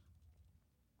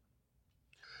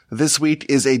This week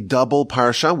is a double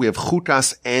Parsha. We have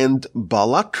Chukas and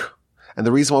Balak. And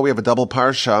the reason why we have a double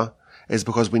Parsha is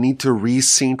because we need to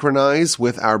resynchronize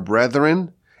with our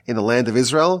brethren in the land of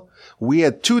Israel. We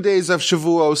had 2 days of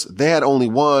Shavuos. They had only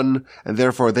one, and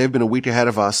therefore they've been a week ahead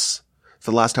of us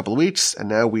for the last couple of weeks. And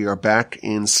now we are back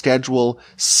in schedule,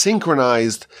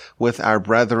 synchronized with our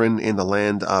brethren in the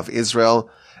land of Israel.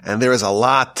 And there is a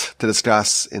lot to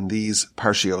discuss in these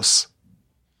Parshios.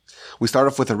 We start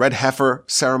off with the red heifer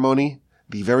ceremony,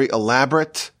 the very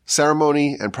elaborate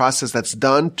ceremony and process that's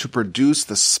done to produce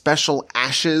the special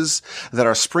ashes that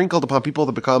are sprinkled upon people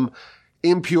that become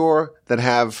impure, that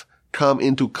have come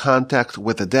into contact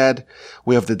with the dead.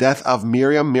 We have the death of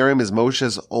Miriam. Miriam is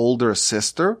Moshe's older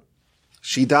sister.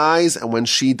 She dies, and when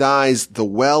she dies, the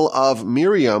well of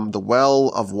Miriam, the well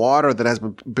of water that has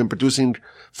been producing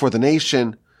for the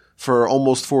nation for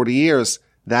almost 40 years,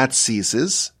 that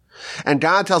ceases. And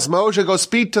God tells Moshe, go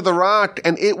speak to the rock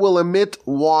and it will emit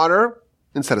water.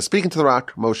 Instead of speaking to the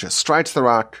rock, Moshe strikes the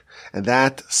rock, and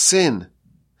that sin,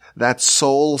 that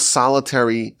sole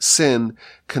solitary sin,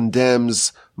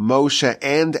 condemns Moshe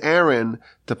and Aaron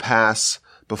to pass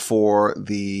before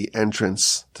the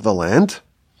entrance to the land.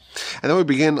 And then we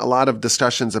begin a lot of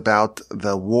discussions about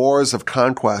the wars of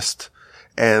conquest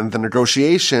and the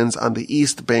negotiations on the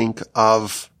east bank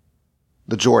of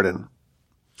the Jordan.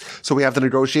 So we have the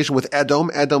negotiation with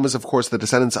Edom. Edom is, of course, the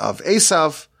descendants of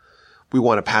Esav. We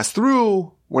want to pass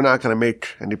through. We're not going to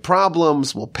make any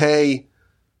problems. We'll pay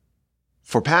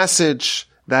for passage.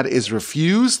 That is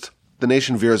refused. The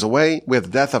nation veers away. We have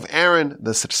the death of Aaron,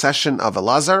 the succession of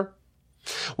Elazar.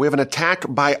 We have an attack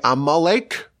by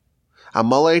Amalek.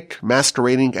 Amalek,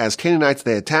 masquerading as Canaanites,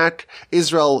 they attack.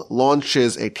 Israel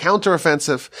launches a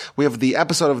counteroffensive. We have the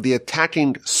episode of the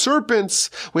attacking serpents.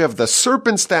 We have the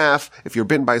serpent staff. If you're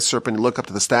bitten by a serpent, you look up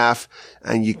to the staff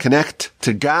and you connect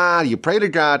to God, you pray to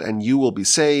God, and you will be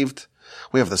saved.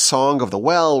 We have the song of the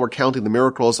well. We're counting the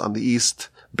miracles on the east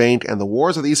bank and the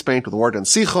wars of the east bank with the war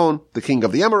against Sichon, the king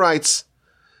of the Amorites,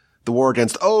 the war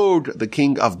against Og, the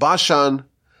king of Bashan,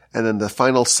 and then the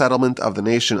final settlement of the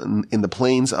nation in the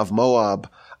plains of Moab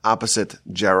opposite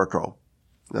Jericho.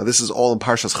 Now this is all in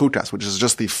Parshas Chukas, which is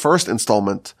just the first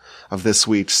installment of this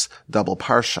week's double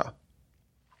Parsha.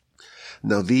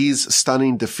 Now these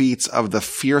stunning defeats of the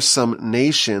fearsome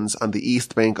nations on the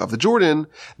east bank of the Jordan,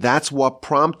 that's what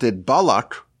prompted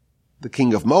Balak, the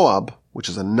king of Moab, which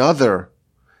is another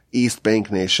east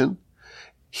bank nation.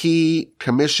 He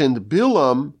commissioned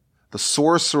Bilam, the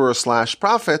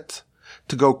sorcerer/prophet,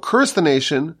 to go curse the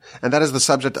nation, and that is the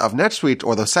subject of next week,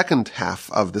 or the second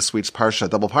half of this week's Parsha,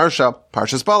 double Parsha,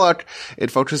 Parshas Balak.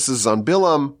 It focuses on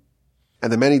Bilam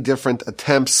and the many different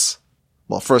attempts.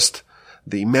 Well, first,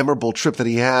 the memorable trip that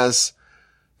he has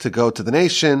to go to the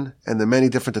nation, and the many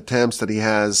different attempts that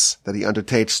he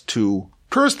undertakes to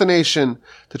curse the nation,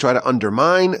 to try to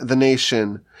undermine the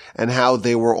nation, and how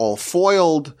they were all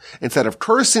foiled. Instead of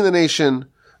cursing the nation,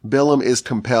 Bilam is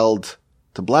compelled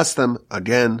to bless them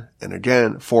again and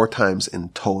again, 4 times in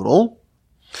total.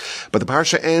 But the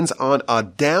Parsha ends on a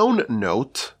down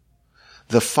note.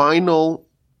 The final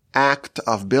act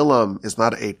of Bilam is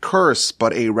not a curse,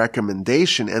 but a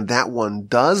recommendation, and that one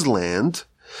does land.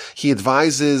 He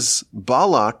advises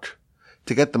Balak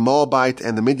to get the Moabite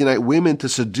and the Midianite women to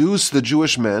seduce the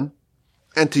Jewish men,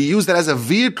 and to use that as a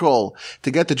vehicle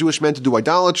to get the Jewish men to do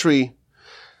idolatry.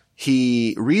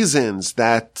 He reasons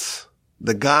that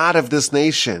the God of this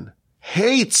nation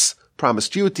hates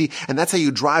promiscuity, and that's how you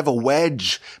drive a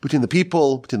wedge between the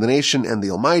people, between the nation and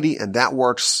the Almighty, and that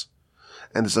works.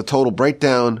 And there's a total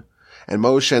breakdown, and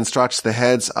Moshe instructs the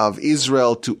heads of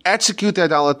Israel to execute the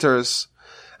idolaters,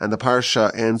 and the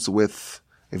Parsha ends with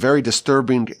a very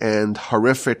disturbing and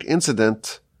horrific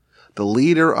incident. The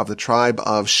leader of the tribe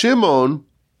of Shimon,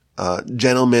 a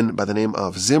gentleman by the name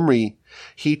of Zimri,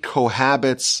 he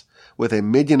cohabits with a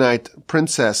Midianite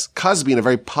princess, Cosby, in a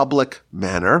very public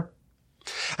manner.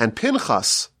 And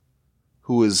Pinchas,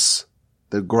 who is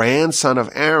the grandson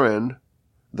of Aaron,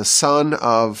 the son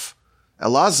of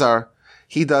Elazar,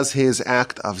 he does his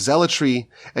act of zealotry,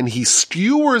 and he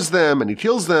skewers them and he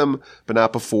kills them, but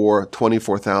not before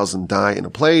 24,000 die in a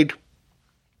plague.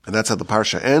 And that's how the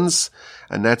Parsha ends.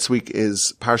 And next week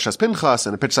is Parshas Pinchas,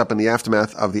 and it picks up in the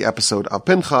aftermath of the episode of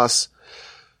Pinchas.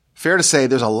 Fair to say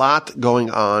there's a lot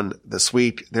going on this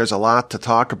week. There's a lot to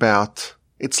talk about.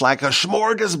 It's like a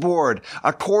smorgasbord,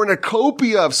 a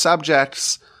cornucopia of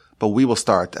subjects, but we will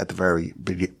start at the very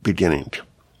beginning.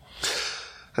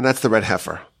 And that's the red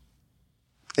heifer.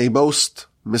 A most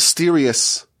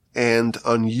mysterious and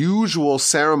unusual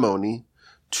ceremony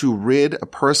to rid a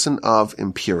person of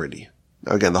impurity.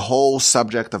 Now, again, the whole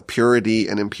subject of purity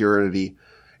and impurity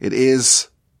It is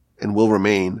and will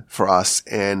remain for us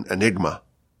an enigma.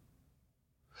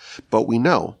 But we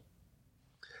know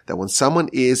that when someone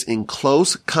is in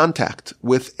close contact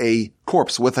with a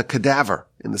corpse, with a cadaver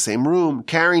in the same room,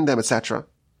 carrying them, etc.,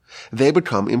 they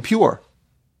become impure.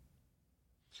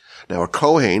 Now, a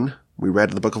Kohen, we read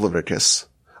in the book of Leviticus,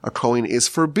 a Kohen is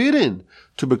forbidden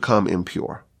to become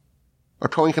impure. A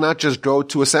Kohen cannot just go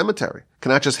to a cemetery,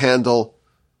 cannot just handle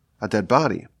a dead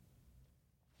body.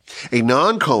 A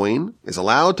non-Kohen is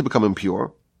allowed to become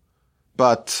impure,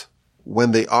 but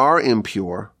when they are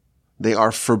impure, they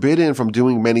are forbidden from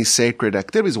doing many sacred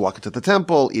activities, walking to the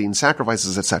temple, eating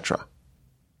sacrifices, etc.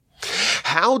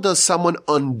 How does someone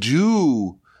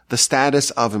undo the status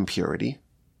of impurity?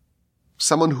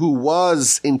 Someone who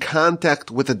was in contact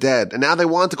with the dead, and now they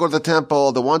want to go to the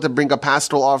temple, they want to bring a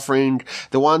pastoral offering,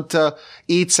 they want to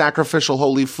eat sacrificial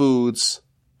holy foods.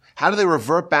 How do they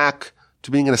revert back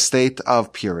to being in a state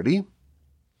of purity?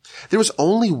 There is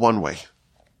only one way,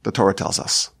 the Torah tells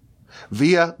us,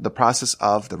 via the process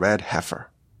of the red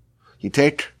heifer. You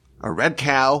take a red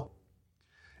cow.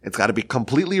 It's got to be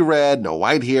completely red, no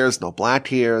white hairs, no black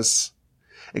hairs.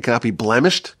 It cannot be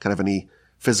blemished, can't have any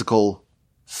physical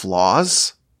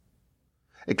flaws.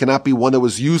 It cannot be one that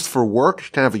was used for work.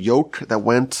 It can't have a yoke that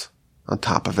went on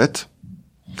top of it.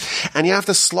 And you have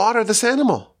to slaughter this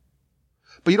animal.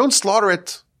 But you don't slaughter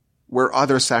it where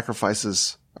other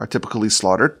sacrifices are typically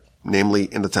slaughtered, namely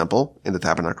in the temple, in the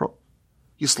tabernacle.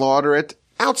 You slaughter it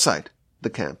outside the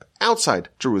camp, outside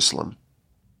Jerusalem.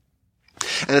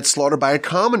 And it's slaughtered by a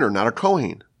commoner, not a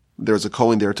Kohen. There's a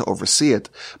Kohen there to oversee it,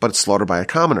 but it's slaughtered by a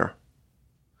commoner.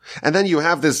 And then you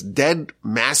have this dead,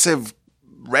 massive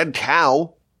red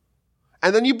cow,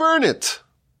 and then you burn it.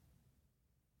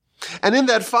 And in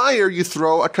that fire, you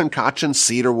throw a concoction,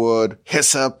 cedar wood,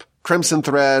 hyssop, crimson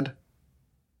thread.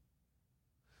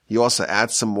 You also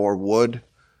add some more wood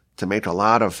to make a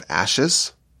lot of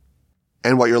ashes.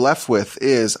 And what you're left with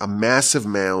is a massive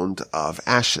mound of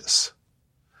ashes.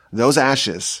 Those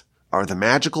ashes are the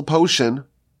magical potion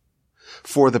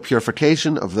for the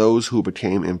purification of those who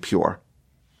became impure.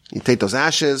 You take those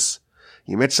ashes,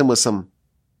 you mix them with some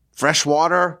fresh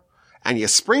water, and you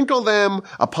sprinkle them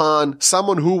upon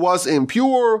someone who was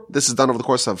impure. This is done over the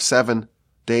course of 7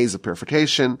 days of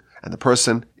purification, and the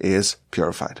person is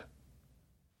purified.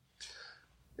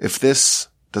 If this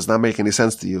does not make any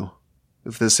sense to you,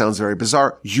 if this sounds very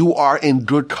bizarre, you are in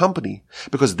good company,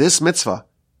 because this mitzvah,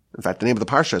 in fact, the name of the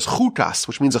Parsha is Chukas,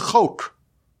 which means a chok.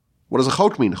 What does a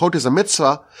chok mean? Chok is a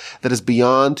mitzvah that is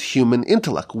beyond human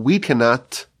intellect. We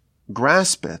cannot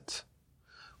grasp it.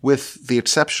 With the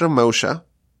exception of Moshe,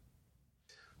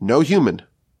 no human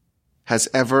has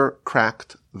ever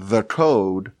cracked the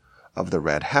code of the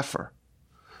red heifer.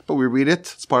 But we read it,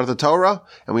 it's part of the Torah,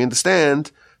 and we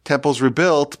understand temples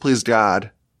rebuilt, please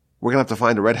God, we're going to have to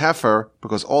find a red heifer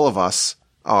because all of us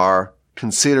are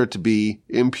considered to be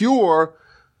impure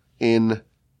in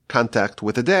contact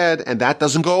with the dead, and that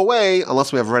doesn't go away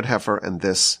unless we have a red heifer and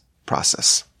this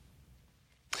process.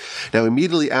 Now,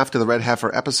 immediately after the red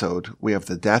heifer episode, we have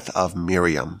the death of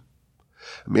Miriam.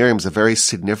 Miriam is a very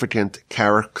significant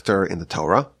character in the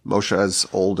Torah. Moshe's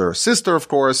older sister, of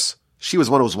course. She was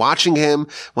one who was watching him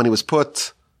when he was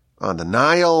put on the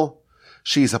Nile.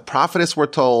 She's a prophetess, we're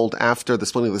told, after the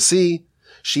splitting of the sea.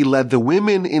 She led the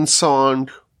women in song.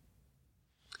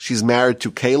 She's married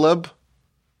to Caleb,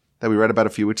 that we read about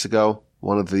a few weeks ago,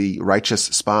 one of the righteous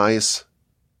spies.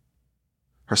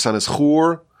 Her son is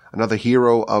Hur, another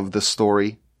hero of the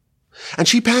story. And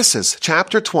she passes,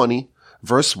 chapter 20,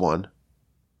 verse 1.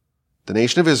 The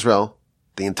nation of Israel,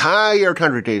 the entire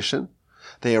congregation,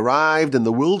 they arrived in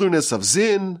the wilderness of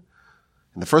Zin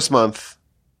in the first month,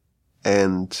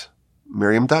 and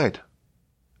Miriam died,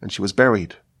 and she was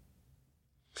buried.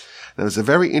 Now, there's a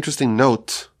very interesting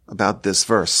note about this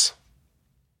verse.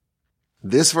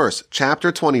 This verse,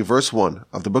 chapter 20, verse 1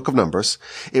 of the book of Numbers,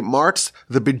 it marks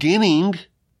the beginning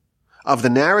of the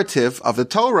narrative of the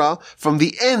Torah from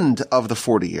the end of the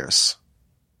 40 years.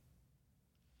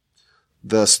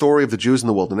 The story of the Jews in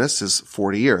the wilderness is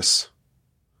 40 years.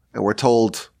 And we're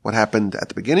told what happened at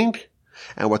the beginning,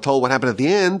 and we're told what happened at the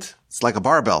end. It's like a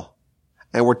barbell.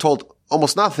 And we're told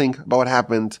almost nothing about what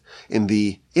happened in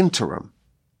the interim.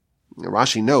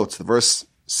 Rashi notes, the verse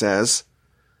says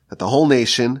that the whole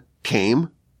nation came,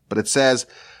 but it says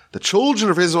the children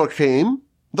of Israel came,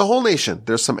 the whole nation.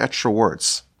 There's some extra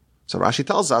words. So Rashi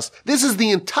tells us this is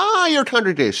the entire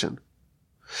congregation,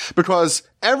 because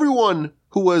everyone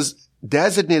who was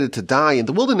designated to die in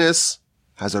the wilderness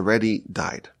has already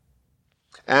died.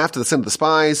 After the sin of the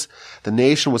spies, the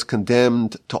nation was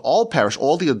condemned to all perish.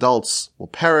 All the adults will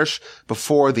perish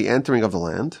before the entering of the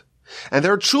land. and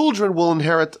their children will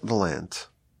inherit the land.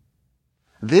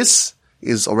 This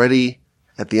is already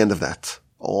at the end of that.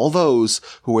 All those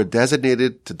who were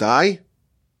designated to die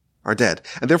are dead.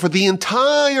 And therefore the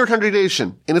entire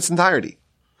congregation in its entirety,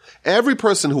 every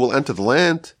person who will enter the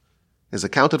land is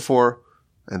accounted for,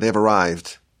 and they have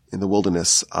arrived in the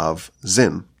wilderness of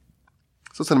Zin.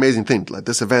 So it's an amazing thing.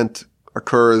 This event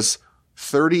occurs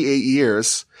 38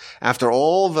 years after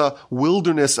all the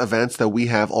wilderness events that we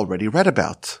have already read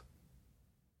about.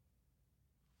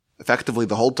 Effectively,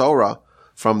 the whole Torah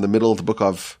from the middle of the book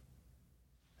of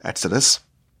Exodus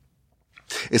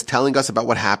is telling us about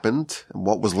what happened and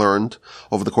what was learned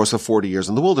over the course of 40 years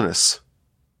in the wilderness.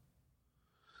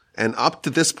 And up to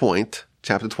this point,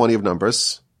 chapter 20 of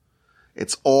Numbers,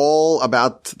 it's all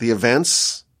about the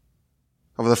events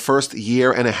of the first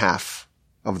year and a half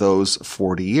of those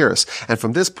 40 years. And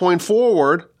from this point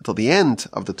forward, until the end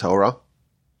of the Torah,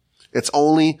 it's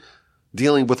only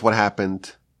dealing with what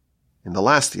happened in the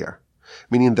last year,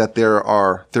 meaning that there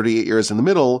are 38 years in the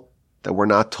middle that we're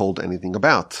not told anything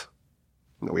about.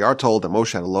 We are told that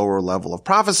Moshe had a lower level of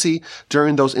prophecy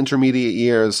during those intermediate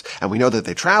years, and we know that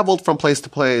they traveled from place to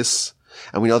place,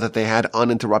 and we know that they had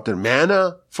uninterrupted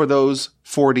manna for those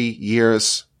 40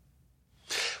 years.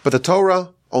 But the Torah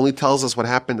only tells us what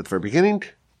happened at the very beginning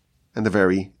and the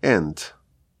very end.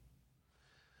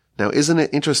 Now, isn't it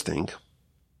interesting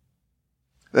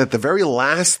that the very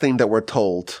last thing that we're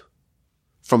told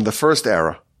from the first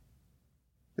era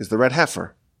is the red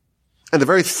heifer? And the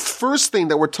very first thing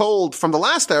that we're told from the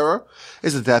last era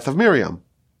is the death of Miriam.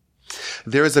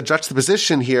 There is a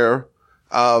juxtaposition here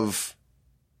of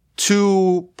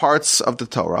two parts of the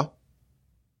Torah.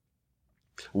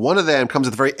 One of them comes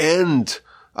at the very end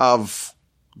of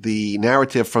the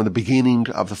narrative from the beginning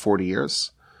of the 40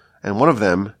 years. And one of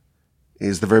them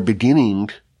is the very beginning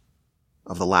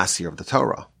of the last year of the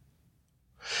Torah.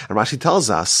 And Rashi tells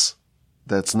us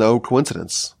that it's no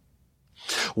coincidence.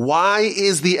 Why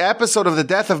is the episode of the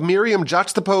death of Miriam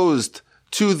juxtaposed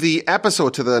to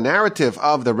the narrative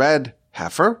of the red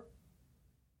heifer?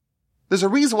 There's a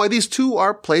reason why these two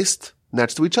are placed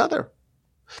next to each other.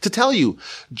 To tell you,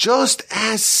 just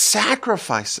as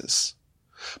sacrifices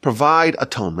provide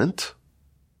atonement,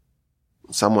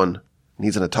 someone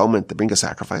needs an atonement to bring a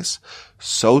sacrifice,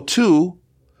 so too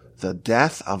the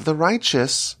death of the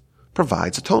righteous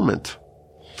provides atonement.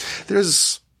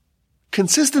 There's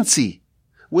consistency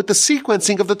with the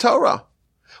sequencing of the Torah.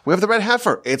 We have the red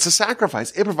heifer. It's a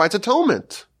sacrifice. It provides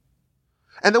atonement.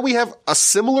 And then we have a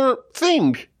similar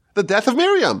thing, the death of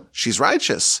Miriam. She's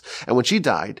righteous. And when she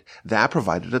died, that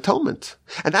provided atonement.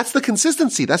 And that's the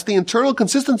consistency. That's the internal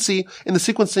consistency in the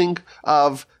sequencing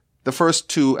of the first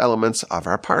two elements of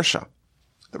our Parsha.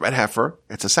 The red heifer,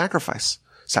 it's a sacrifice.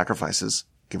 Sacrifices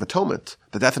give atonement.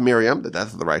 The death of Miriam, the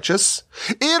death of the righteous,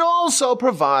 it also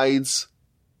provides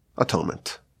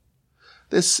atonement.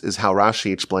 This is how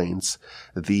Rashi explains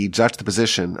the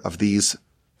juxtaposition of these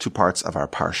two parts of our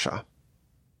Parsha.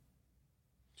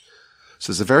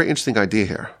 So there's a very interesting idea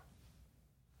here.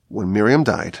 When Miriam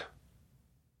died,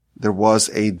 there was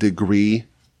a degree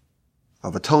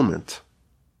of atonement.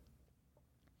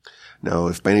 Now,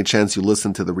 if by any chance you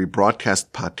listen to the rebroadcast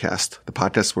podcast, the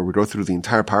podcast where we go through the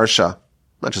entire Parsha,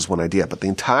 not just one idea, but the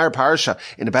entire Parsha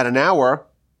in about an hour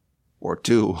or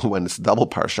two when it's double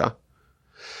Parsha,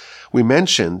 we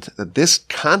mentioned that this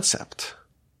concept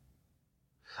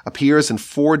appears in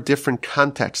 4 different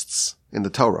contexts in the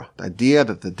Torah. The idea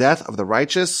that the death of the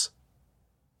righteous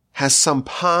has some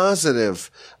positive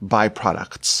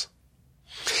byproducts.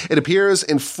 It appears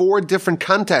in 4 different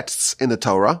contexts in the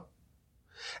Torah,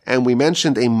 and we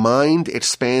mentioned a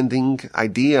mind-expanding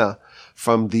idea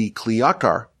from the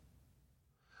Kliyakar,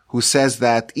 who says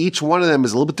that each one of them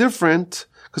is a little bit different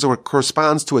because it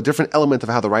corresponds to a different element of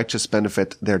how the righteous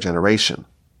benefit their generation.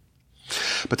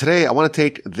 But today I want to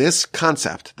take this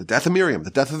concept, the death of Miriam,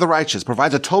 the death of the righteous,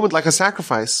 provides atonement like a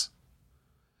sacrifice.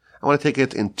 I want to take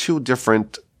it in 2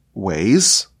 different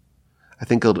ways. I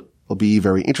think it'll be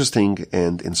very interesting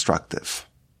and instructive.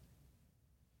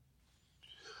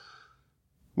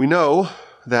 We know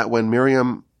that when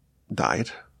Miriam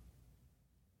died,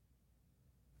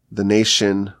 the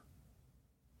nation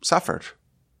suffered.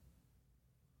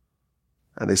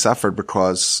 And they suffered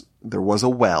because there was a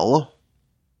well.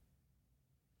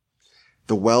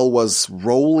 The well was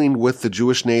rolling with the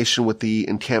Jewish nation, with the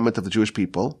encampment of the Jewish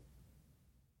people,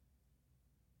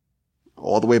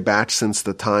 all the way back since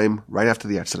the time right after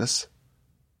the Exodus.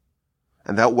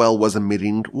 And that well was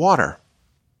emitting water.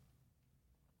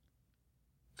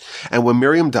 And when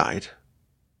Miriam died,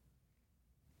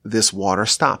 this water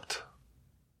stopped.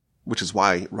 which is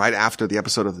why right after the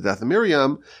episode of the death of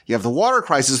Miriam, you have the water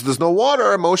crisis. There's no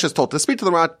water. Moshe is told to speak to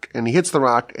the rock, and he hits the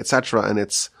rock, etc., and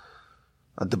it's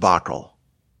a debacle.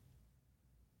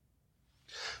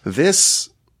 This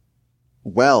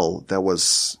well that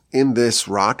was in this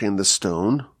rock, in the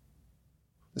stone,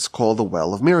 is called the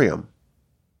well of Miriam.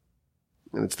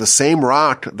 And it's the same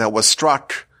rock that was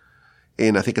struck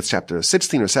in, I think it's chapter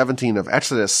 16 or 17 of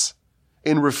Exodus.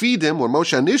 In Rephidim, when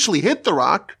Moshe initially hit the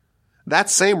rock, that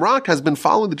same rock has been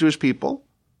following the Jewish people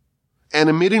and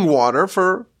emitting water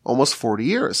for almost 40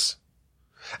 years.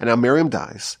 And now Miriam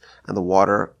dies, and the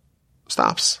water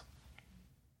stops.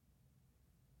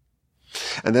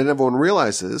 And then everyone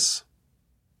realizes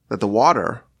that the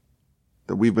water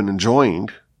that we've been enjoying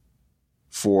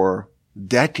for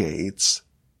decades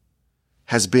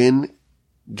has been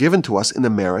given to us in the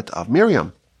merit of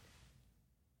Miriam.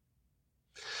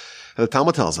 And the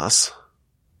Talmud tells us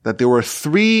that there were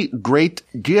 3 great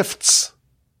gifts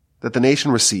that the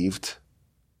nation received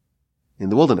in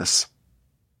the wilderness.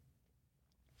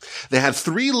 They had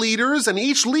 3 leaders, and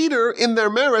each leader, in their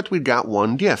merit, we got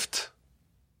 1 gift.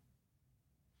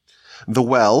 The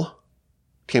well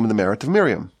came in the merit of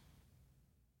Miriam.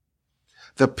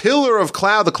 The pillar of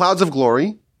cloud, the clouds of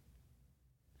glory,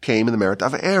 came in the merit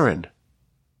of Aaron.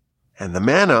 And the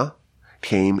manna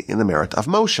came in the merit of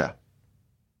Moshe.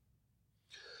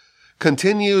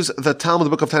 Continues the Talmud, the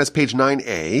Book of Tanis, page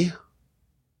 9a.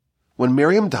 When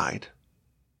Miriam died,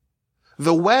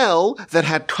 the well that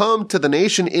had come to the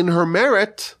nation in her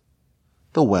merit,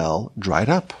 the well dried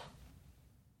up.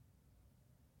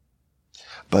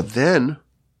 But then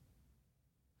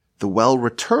the well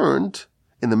returned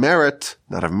in the merit,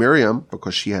 not of Miriam,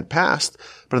 because she had passed,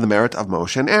 but in the merit of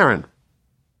Moshe and Aaron.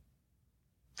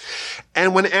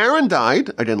 And when Aaron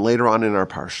died, again later on in our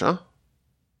Parsha,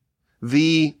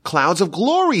 the clouds of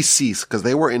glory ceased because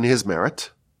they were in his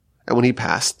merit. And when he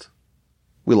passed,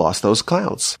 we lost those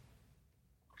clouds.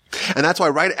 And that's why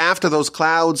right after those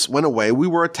clouds went away, we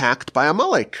were attacked by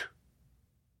Amalek.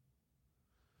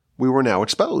 We were now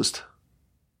exposed.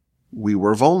 We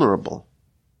were vulnerable.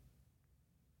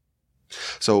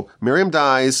 So Miriam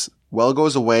dies, well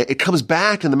goes away. It comes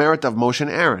back in the merit of Moshe and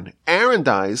Aaron. Aaron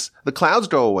dies, the clouds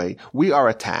go away. We are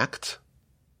attacked.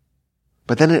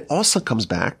 But then it also comes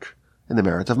back in the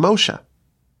merit of Moshe.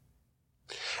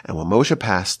 And when Moshe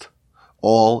passed,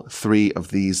 all 3 of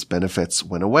these benefits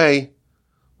went away.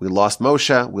 We lost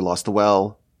Moshe, we lost the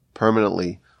well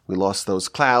permanently, we lost those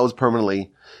clouds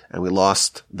permanently, and we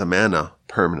lost the manna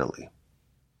permanently.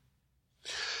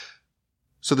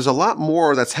 So there's a lot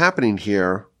more that's happening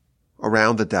here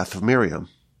around the death of Miriam.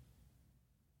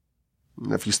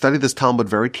 And if you study this Talmud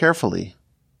very carefully,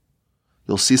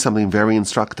 you'll see something very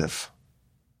instructive.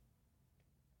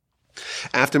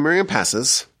 After Miriam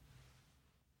passes,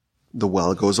 the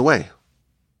well goes away.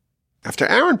 After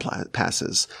Aaron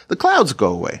passes, the clouds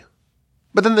go away.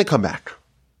 But then they come back.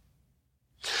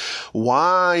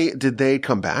 Why did they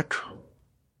come back?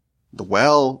 The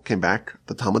well came back,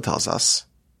 the Talmud tells us,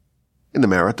 in the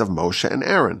merit of Moshe and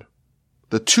Aaron,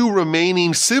 the 2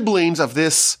 remaining siblings of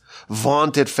this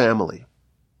vaunted family.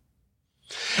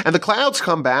 And the clouds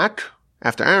come back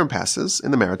after Aaron passes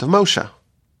in the merit of Moshe.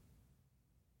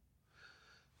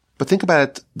 But think about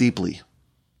it deeply.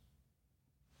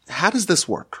 How does this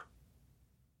work?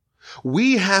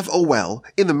 We have a well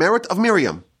in the merit of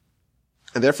Miriam.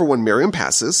 And therefore, when Miriam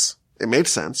passes, it made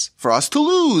sense for us to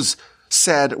lose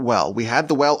said well. We had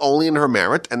the well only in her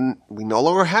merit, and we no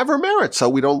longer have her merit, so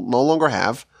we no longer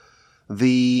have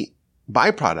the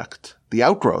byproduct, the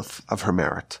outgrowth of her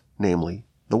merit, namely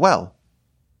the well.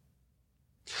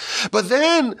 But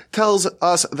then, tells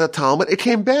us the Talmud, it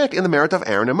came back in the merit of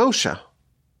Aaron and Moshe.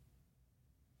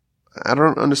 I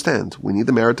don't understand. We need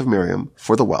the merit of Miriam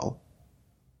for the well.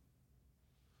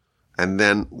 And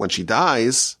then when she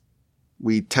dies,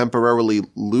 we temporarily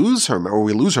lose her, or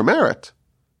we lose her merit.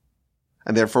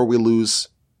 And therefore we lose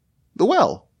the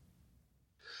well.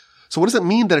 So what does it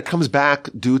mean that it comes back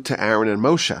due to Aaron and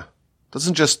Moshe? It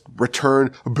doesn't just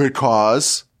return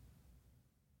because.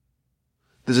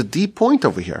 There's a deep point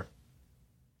over here.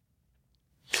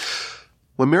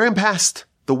 When Miriam passed,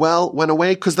 the well went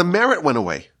away because the merit went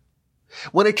away.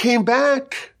 When it came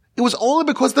back, it was only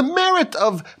because the merit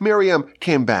of Miriam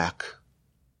came back.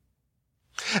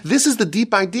 This is the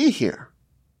deep idea here.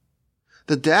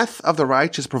 The death of the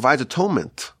righteous provides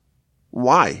atonement.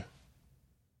 Why?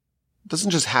 It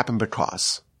doesn't just happen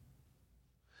because.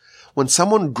 When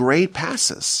someone great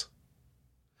passes,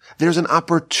 there's an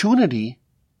opportunity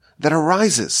that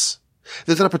arises.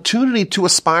 There's an opportunity to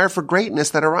aspire for greatness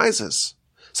that arises.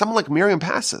 Someone like Miriam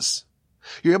passes.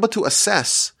 You're able to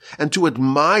assess and to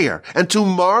admire and to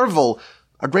marvel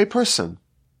a great person.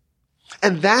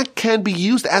 And that can be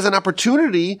used as an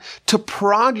opportunity to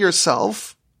prod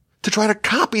yourself, to try to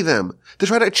copy them, to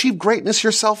try to achieve greatness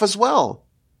yourself as well.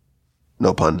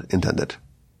 No pun intended.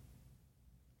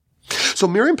 So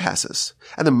Miriam passes,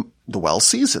 and the well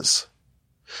ceases.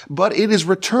 But it is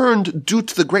returned due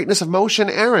to the greatness of Moshe and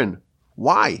Aaron.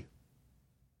 Why?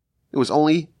 It was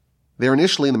only there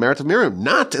initially in the merit of Miriam,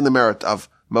 not in the merit of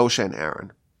Moshe and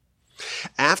Aaron.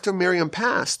 After Miriam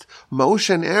passed, Moshe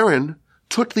and Aaron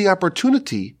took the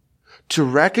opportunity to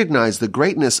recognize the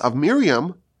greatness of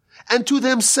Miriam and to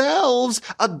themselves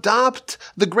adopt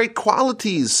the great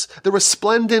qualities, the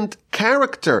resplendent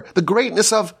character, the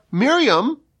greatness of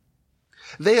Miriam.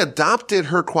 They adopted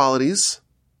her qualities.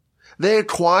 They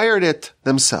acquired it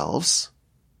themselves.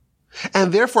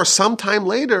 And therefore, sometime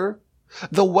later,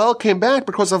 the well came back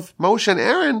because of Moshe and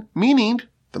Aaron, meaning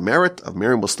the merit of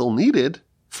Miriam was still needed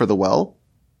for the well.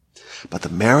 But the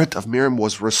merit of Miriam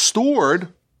was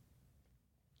restored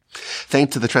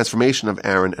thanks to the transformation of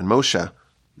Aaron and Moshe.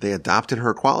 They adopted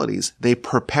her qualities. They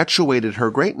perpetuated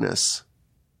her greatness.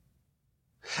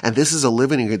 And this is a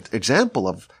living example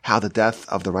of how the death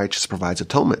of the righteous provides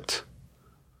atonement.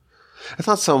 It's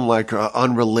not some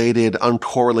unrelated,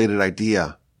 uncorrelated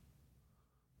idea.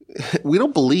 We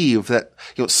don't believe that,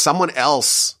 someone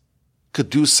else could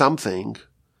do something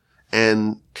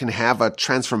and can have a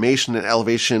transformation and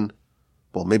elevation.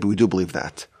 Well, maybe we do believe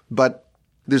that, but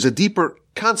there's a deeper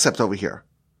concept over here.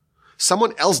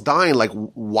 Someone else dying,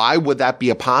 why would that be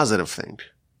a positive thing?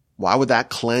 Why would that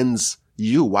cleanse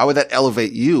you? Why would that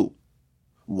elevate you?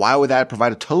 Why would that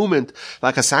provide atonement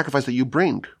like a sacrifice that you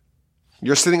bring?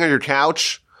 You're sitting on your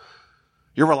couch,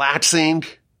 you're relaxing,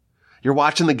 you're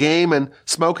watching the game and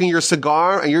smoking your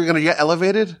cigar, and you're going to get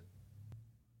elevated?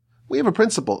 We have a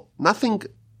principle. Nothing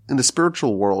in the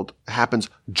spiritual world happens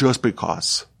just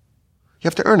because. You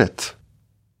have to earn it.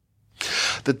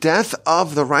 The death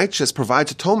of the righteous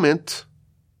provides atonement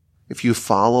if you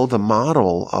follow the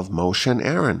model of Moshe and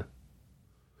Aaron.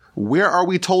 Where are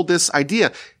we told this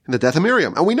idea? In the death of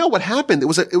Miriam. And we know what happened. It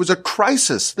was a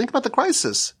crisis. Think about the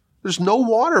crisis. There's no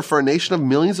water for a nation of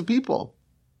millions of people.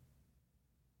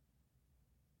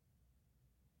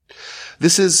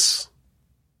 This is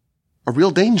a real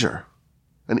danger,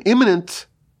 an imminent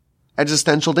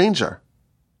existential danger.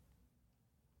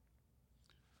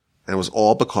 And it was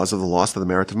all because of the loss of the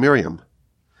merit of Miriam.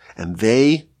 And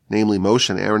they, namely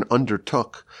Moshe and Aaron,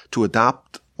 undertook to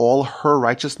adopt all her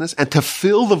righteousness and to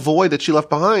fill the void that she left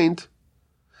behind.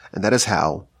 And that is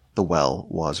how the well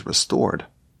was restored.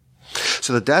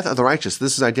 So the death of the righteous,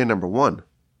 this is idea number one.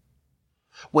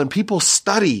 When people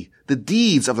study the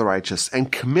deeds of the righteous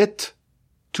and commit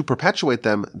to perpetuate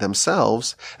them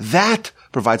themselves, that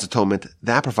provides atonement,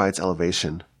 that provides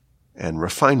elevation and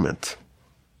refinement.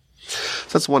 So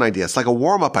that's one idea. It's like a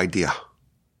warm-up idea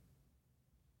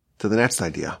to the next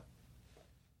idea.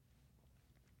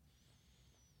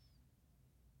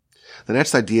 The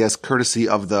next idea is courtesy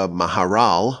of the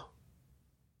Maharal.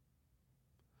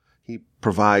 He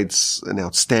provides an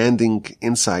outstanding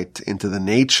insight into the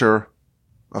nature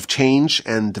of change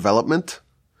and development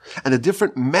and the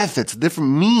different methods, different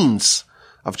means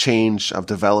of change, of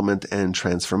development, and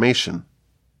transformation.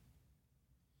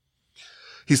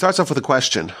 He starts off with a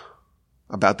question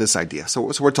about this idea.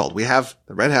 So we're told we have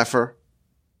the red heifer,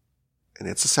 and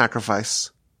it's a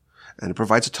sacrifice, and it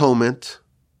provides atonement.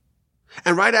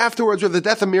 And right afterwards, we have the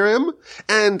death of Miriam,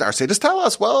 and our sages tell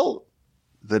us, well,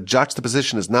 the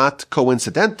juxtaposition is not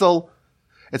coincidental.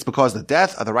 It's because the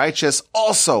death of the righteous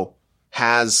also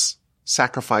has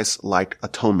sacrifice-like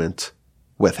atonement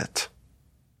with it.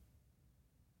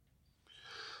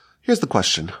 Here's the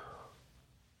question.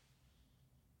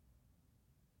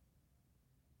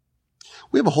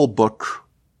 We have a whole book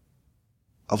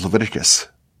of Leviticus,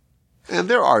 and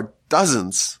there are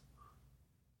dozens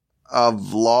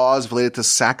of laws related to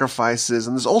sacrifices,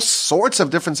 and there's all sorts of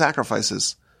different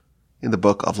sacrifices in the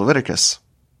book of Leviticus.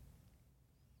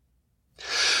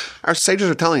 Our sages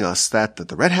are telling us that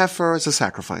the red heifer is a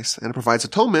sacrifice, and it provides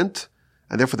atonement,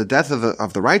 and therefore the death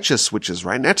of the righteous, which is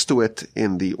right next to it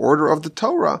in the order of the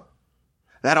Torah,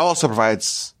 that also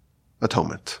provides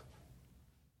atonement.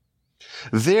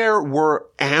 There were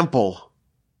ample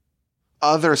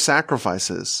other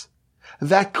sacrifices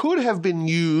that could have been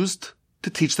used to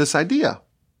teach this idea.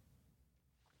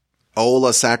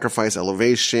 Ola sacrifice,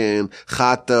 elevation,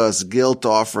 chatas, guilt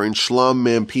offering,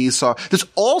 shlomim, pisar. There's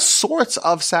all sorts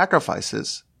of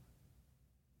sacrifices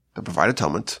that provide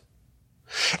atonement.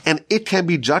 And it can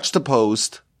be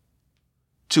juxtaposed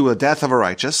to a death of a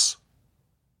righteous.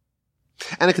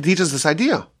 And it can teach us this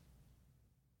idea.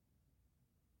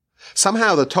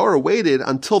 Somehow the Torah waited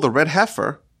until the red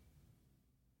heifer,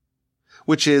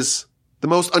 which is the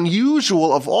most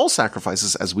unusual of all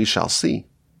sacrifices, as we shall see.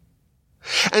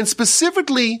 And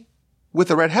specifically with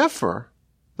the red heifer,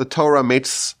 the Torah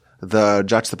makes the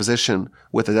juxtaposition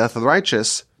with the death of the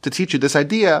righteous to teach you this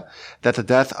idea that the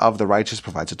death of the righteous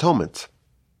provides atonement.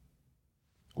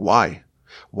 Why?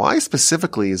 Why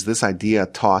specifically is this idea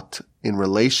taught in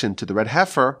relation to the red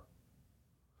heifer?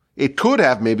 It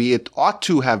ought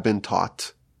to have been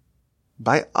taught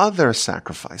by other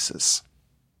sacrifices.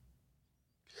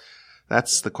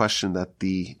 That's the question that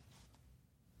the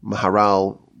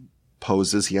Maharal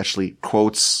poses. He actually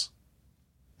quotes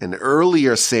an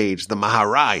earlier sage, the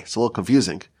Maharai. It's a little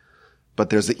confusing, but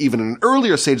there's even an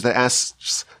earlier sage that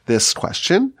asks this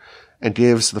question and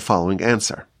gives the following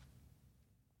answer.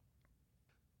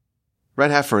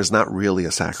 Red heifer is not really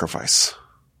a sacrifice.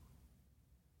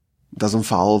 It doesn't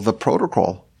follow the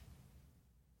protocol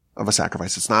of a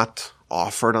sacrifice. It's not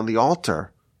offered on the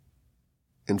altar.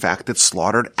 In fact, it's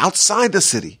slaughtered outside the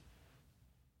city.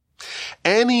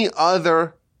 Any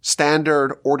other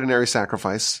standard, ordinary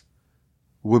sacrifice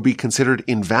would be considered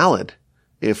invalid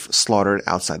if slaughtered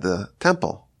outside the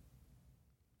temple.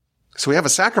 So we have a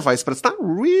sacrifice, but it's not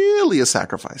really a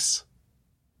sacrifice.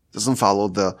 It doesn't follow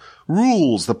the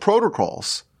rules, the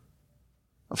protocols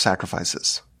of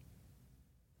sacrifices.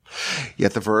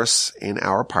 Yet the verse in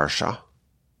our Parsha,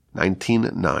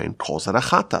 19:9, calls it a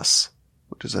chatas,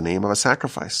 which is the name of a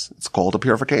sacrifice. It's called a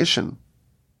purification.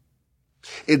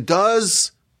 It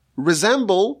does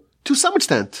resemble, to some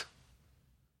extent,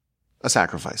 a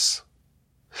sacrifice.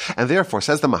 And therefore,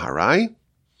 says the Maharai,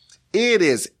 it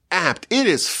is apt, it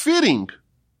is fitting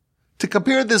to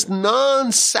compare this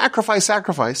non-sacrifice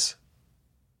sacrifice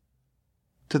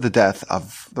to the death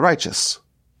of the righteous.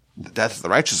 The death of the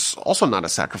righteous is also not a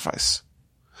sacrifice.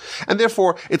 And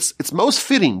therefore, it's most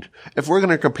fitting, if we're going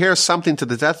to compare something to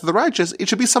the death of the righteous, it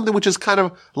should be something which is kind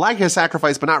of like a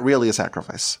sacrifice, but not really a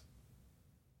sacrifice.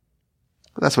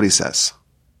 But that's what he says.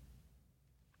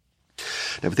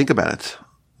 Now, if you think about it,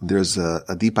 there's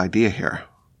a deep idea here.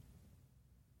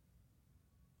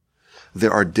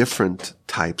 There are different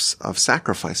types of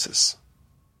sacrifices.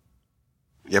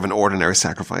 You have an ordinary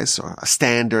sacrifice or a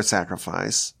standard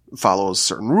sacrifice. It follows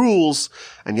certain rules.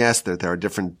 And yes, there are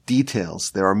different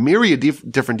details. There are myriad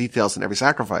different details in every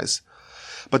sacrifice.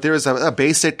 But there is a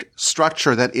basic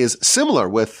structure that is similar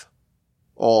with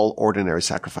all ordinary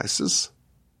sacrifices.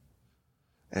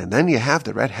 And then you have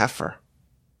the red heifer.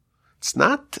 It's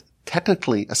not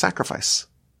technically a sacrifice.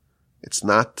 It's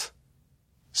not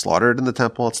slaughtered in the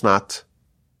temple. It's not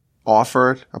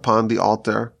offered upon the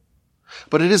altar.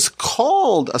 But it is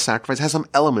called a sacrifice. It has some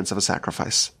elements of a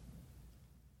sacrifice.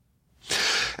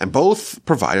 And both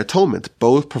provide atonement.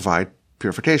 Both provide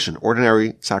purification.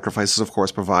 Ordinary sacrifices, of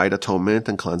course, provide atonement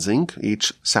and cleansing,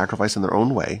 each sacrifice in their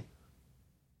own way.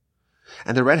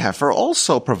 And the red heifer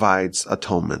also provides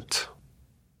atonement,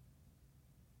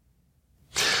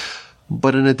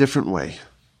 but in a different way.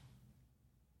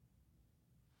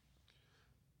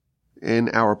 In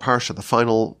our Parsha, the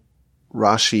final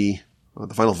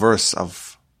verse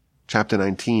of chapter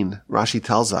 19, Rashi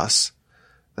tells us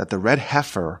that the red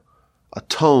heifer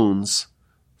atones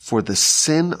for the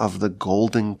sin of the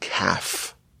golden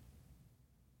calf.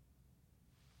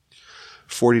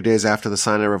 40 days after the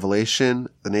Sinai revelation,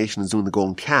 the nation is doing the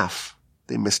golden calf.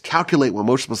 They miscalculate when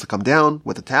Moshe is supposed to come down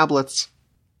with the tablets.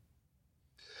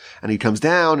 And he comes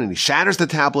down and he shatters the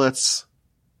tablets.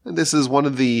 And this is one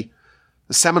of the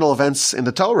seminal events in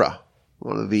the Torah.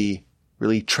 One of the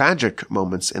really tragic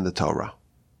moments in the Torah.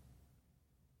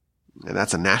 And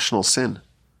that's a national sin.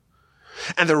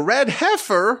 And the red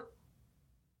heifer,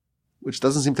 which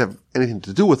doesn't seem to have anything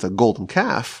to do with a golden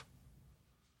calf,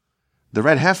 the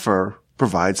red heifer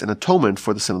provides an atonement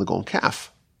for the sin of the golden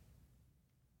calf.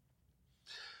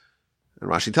 And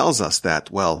Rashi tells us that,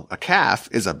 well, a calf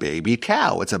is a baby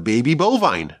cow. It's a baby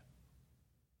bovine.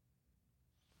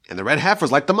 And the red heifer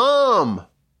is like the mom.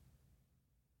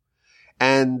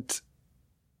 And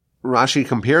Rashi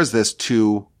compares this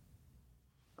to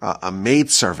a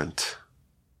maidservant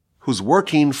who's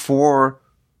working for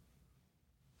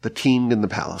the king in the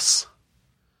palace.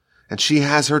 And she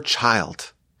has her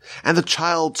child. And the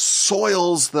child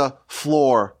soils the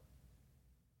floor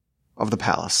of the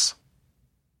palace.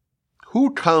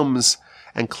 Who comes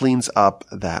and cleans up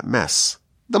that mess?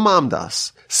 The mom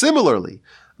does. Similarly,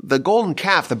 the golden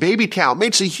calf, the baby cow,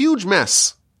 makes a huge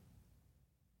mess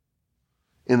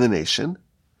in the nation.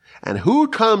 And who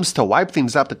comes to wipe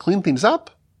things up, to clean things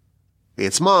up?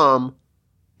 It's mom,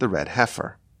 the red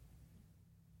heifer.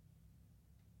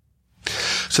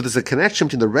 So there's a connection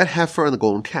between the red heifer and the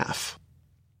golden calf.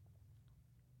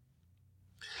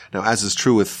 Now, as is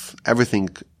true with everything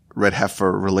red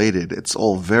heifer related, it's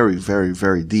all very, very,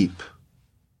 very deep.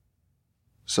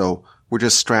 So we're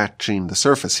just scratching the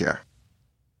surface here.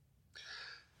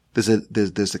 There's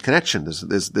a connection. There's,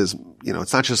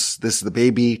 it's not just this is the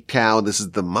baby cow, this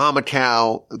is the mama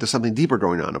cow. There's something deeper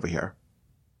going on over here.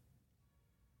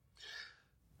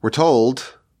 We're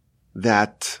told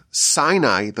that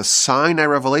Sinai, the Sinai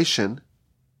revelation,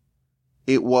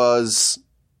 it was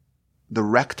the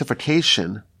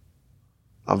rectification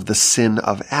of the sin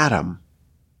of Adam.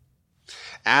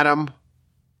 Adam,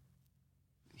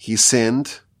 he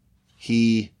sinned.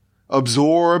 He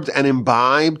absorbed and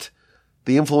imbibed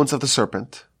the influence of the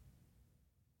serpent.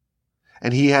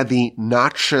 And he had the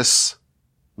noxious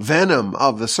venom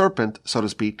of the serpent, so to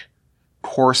speak,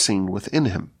 coursing within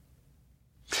him.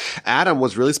 Adam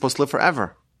was really supposed to live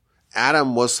forever.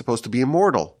 Adam was supposed to be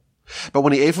immortal. But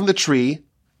when he ate from the tree,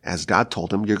 as God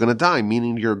told him, you're going to die,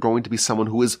 meaning you're going to be someone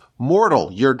who is mortal.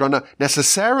 You're going to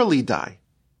necessarily die.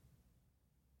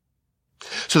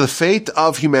 So the fate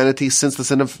of humanity since the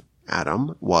sin of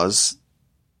Adam was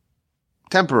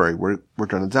temporary. We're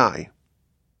going to die.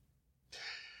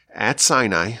 At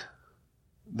Sinai,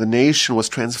 the nation was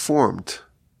transformed.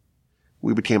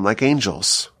 We became like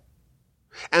angels.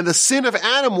 And the sin of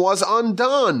Adam was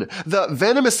undone. The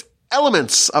venomous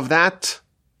elements of that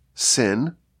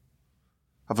sin,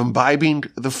 of imbibing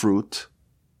the fruit,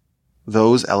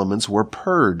 those elements were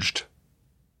purged.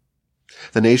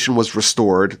 The nation was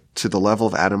restored to the level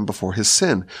of Adam before his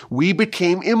sin. We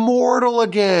became immortal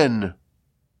again.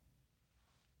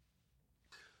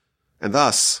 And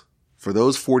thus, for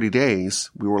those 40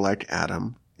 days, we were like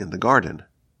Adam in the garden.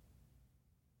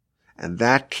 And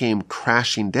that came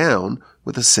crashing down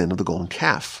with the sin of the golden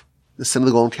calf. The sin of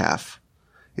the golden calf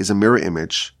is a mirror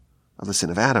image of the sin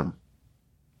of Adam.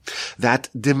 That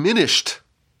diminished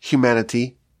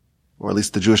humanity, or at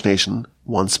least the Jewish nation,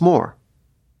 once more.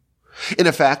 In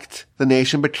effect, the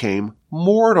nation became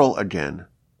mortal again.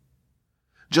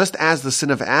 Just as the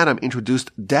sin of Adam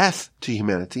introduced death to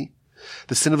humanity,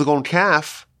 the sin of the golden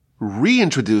calf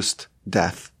reintroduced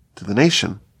death to the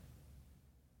nation.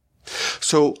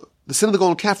 So the sin of the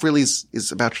golden calf really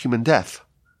is about human death.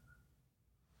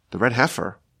 The red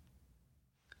heifer,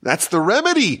 that's the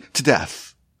remedy to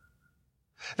death.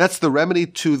 That's the remedy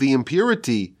to the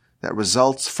impurity that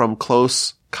results from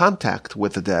close contact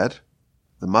with the dead.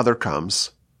 The mother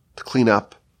comes to clean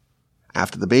up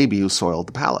after the baby who soiled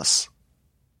the palace.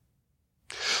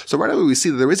 So right away we see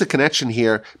that there is a connection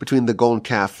here between the golden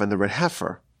calf and the red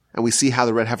heifer, and we see how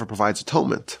the red heifer provides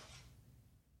atonement.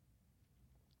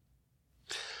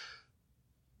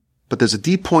 But there's a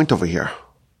deep point over here.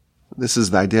 This is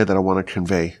the idea that I want to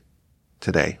convey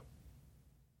today.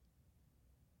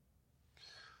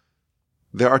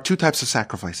 There are two types of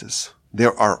sacrifices.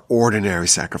 There are ordinary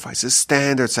sacrifices,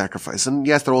 standard sacrifices. And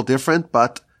yes, they're all different,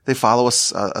 but they follow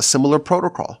a similar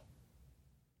protocol.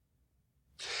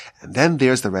 And then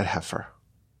there's the red heifer.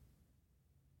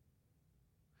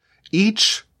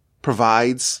 Each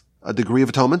provides a degree of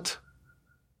atonement.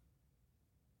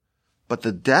 But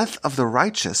the death of the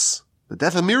righteous, the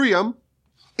death of Miriam,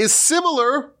 is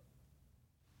similar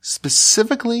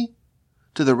specifically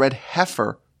to the red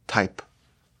heifer type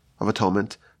of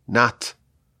atonement, not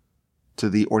to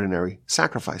the ordinary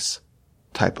sacrifice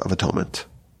type of atonement.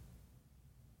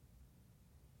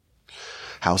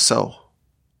 How so?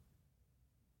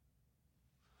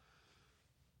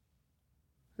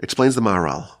 Explains the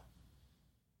Maharal.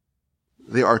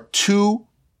 There are two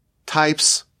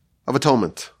types of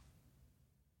atonement.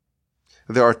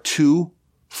 There are two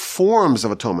forms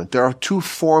of atonement. There are two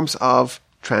forms of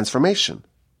transformation.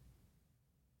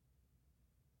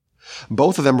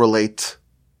 Both of them relate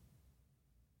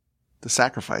to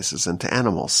sacrifices and to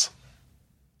animals.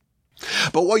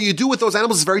 But what you do with those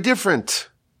animals is very different.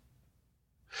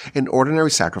 In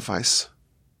ordinary sacrifice,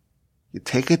 you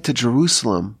take it to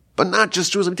Jerusalem, but not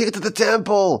just Jerusalem, you take it to the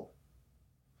temple.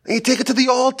 And you take it to the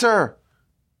altar.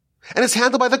 And it's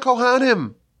handled by the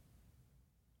Kohanim.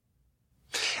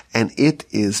 And it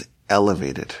is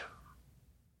elevated.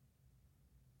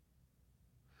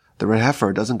 The red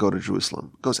heifer doesn't go to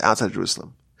Jerusalem. It goes outside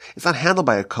Jerusalem. It's not handled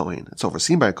by a Kohen. It's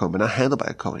overseen by a Kohen, but not handled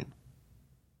by a Kohen.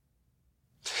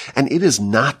 And it is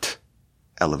not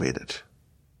elevated.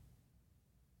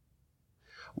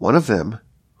 One of them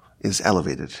is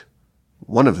elevated.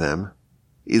 One of them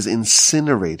is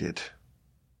incinerated.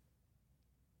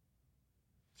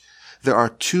 There are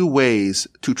two ways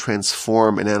to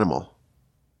transform an animal.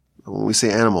 When we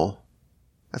say animal,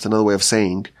 that's another way of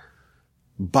saying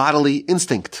bodily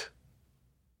instinct.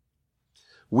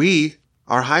 We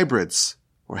are hybrids.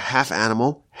 We're half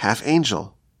animal, half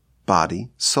angel. body,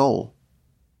 soul.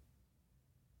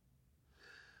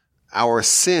 Our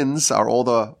sins are all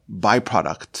the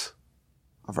byproduct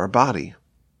of our body.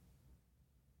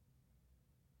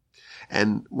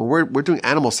 And when we're doing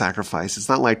animal sacrifice, it's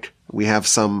not like we have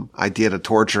some idea to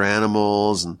torture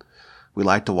animals and we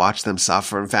like to watch them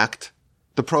suffer. In fact,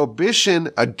 the prohibition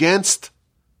against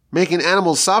making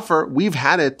animals suffer, we've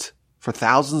had it for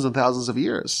thousands and thousands of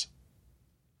years.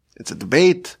 It's a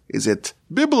debate. Is it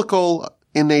biblical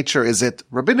in nature? Is it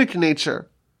rabbinic in nature?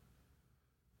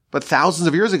 But thousands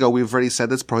of years ago, we've already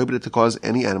said it's prohibited to cause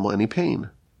any animal any pain,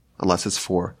 unless it's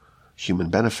for human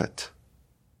benefit.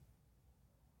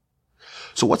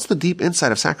 So what's the deep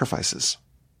insight of sacrifices?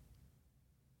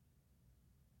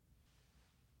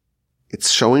 It's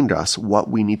showing us what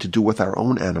we need to do with our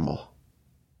own animal.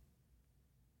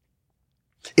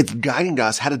 It's guiding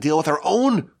us how to deal with our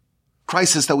own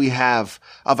crisis that we have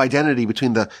of identity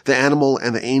between the animal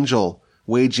and the angel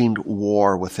waging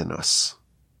war within us.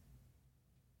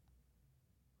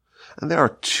 And there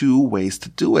are two ways to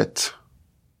do it.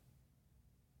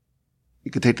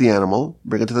 You could take the animal,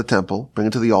 bring it to the temple, bring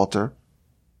it to the altar,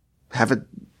 have it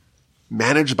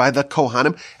managed by the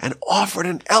Kohanim, and offer it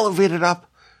and elevate it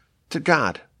up to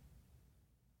God.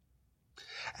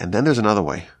 And then there's another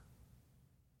way.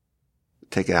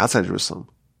 Take it outside Jerusalem,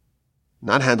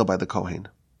 not handled by the Kohen,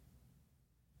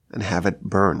 and have it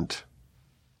burned.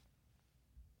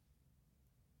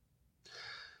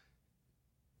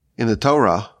 In the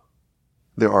Torah,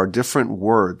 there are different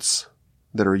words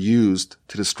that are used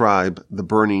to describe the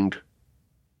burning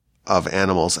of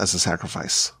animals as a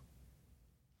sacrifice.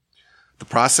 The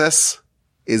process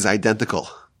is identical.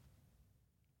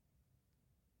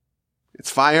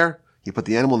 It's fire, you put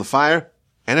the animal in the fire,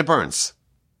 and it burns.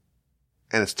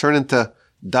 And it's turned into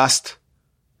dust,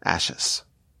 ashes.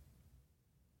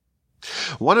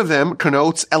 One of them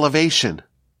connotes elevation,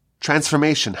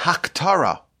 transformation,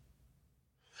 haktara.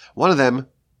 One of them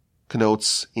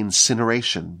connotes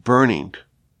incineration, burning,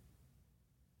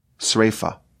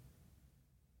 sreifa.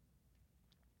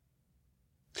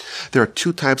 There are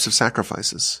two types of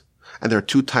sacrifices, and there are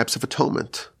two types of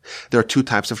atonement. There are two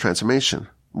types of transformation.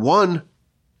 One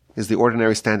is the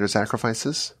ordinary standard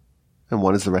sacrifices, and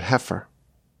one is the red heifer.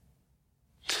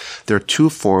 There are two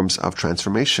forms of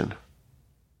transformation.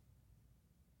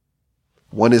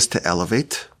 One is to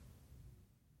elevate,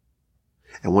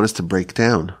 and one is to break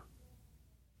down.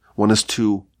 One is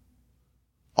to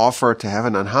offer to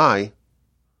heaven on high,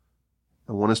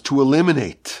 and one is to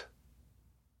eliminate.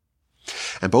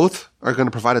 And both are going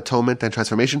to provide atonement and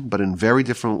transformation, but in very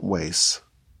different ways.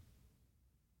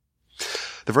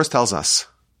 The verse tells us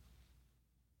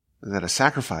that a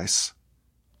sacrifice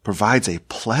provides a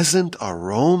pleasant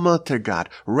aroma to God.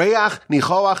 Reach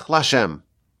nichoach lashem.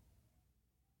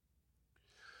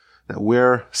 Now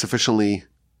we're sufficiently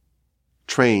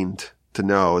trained to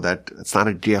know that it's not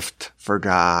a gift for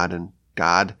God, and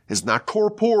God is not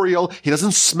corporeal. He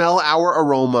doesn't smell our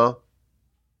aroma.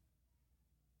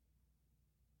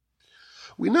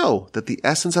 We know that the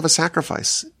essence of a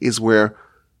sacrifice is where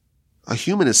a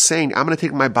human is saying, I'm going to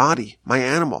take my body, my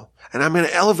animal, and I'm going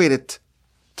to elevate it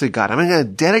to God. I'm going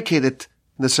to dedicate it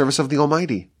in the service of the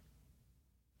Almighty.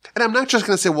 And I'm not just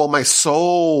going to say, well, my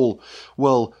soul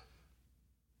will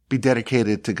be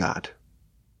dedicated to God.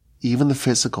 Even the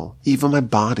physical, even my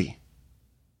body.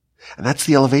 And that's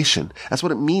the elevation. That's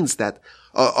what it means that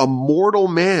a mortal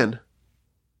man,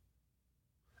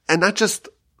 and not just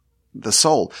the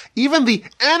soul, even the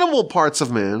animal parts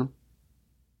of man,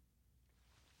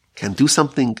 can do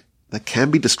something that can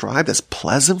be described as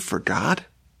pleasant for God.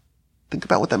 Think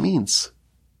about what that means.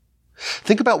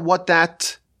 Think about what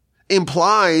that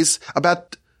implies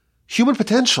about human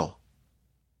potential.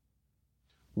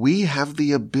 We have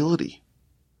the ability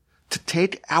to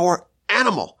take our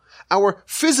animal, our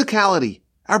physicality,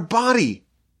 our body,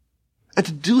 and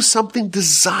to do something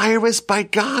desirous by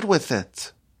God with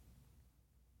it.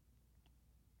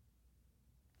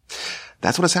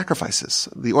 That's what a sacrifice is,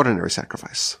 the ordinary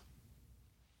sacrifice.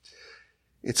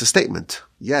 It's a statement.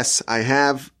 Yes, I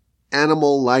have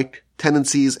animal-like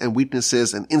tendencies and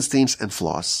weaknesses and instincts and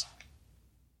flaws.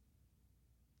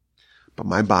 But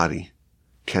my body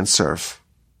can serve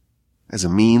as a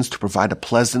means to provide a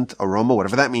pleasant aroma,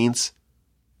 whatever that means,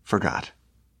 for God.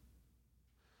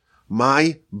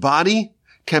 My body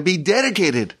can be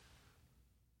dedicated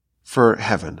for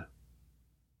heaven.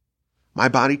 My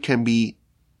body can be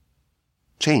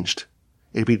changed.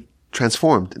 It can be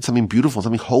transformed into something beautiful,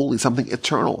 something holy, something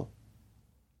eternal.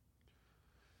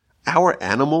 Our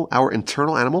animal, our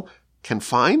internal animal, can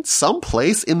find some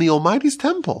place in the Almighty's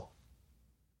temple.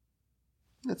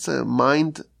 It's a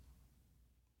mind-bending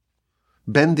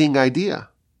mind-bending idea.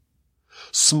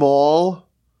 Small,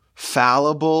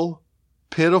 fallible,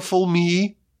 pitiful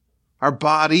me, our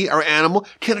body, our animal,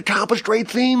 can accomplish great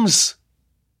things.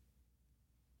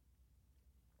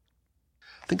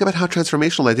 Think about how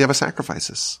transformational the idea of a sacrifice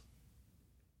is.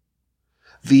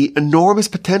 The enormous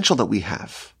potential that we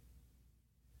have.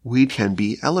 We can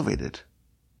be elevated.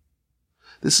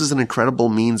 This is an incredible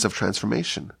means of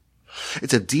transformation.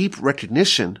 It's a deep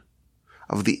recognition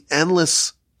of the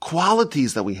endless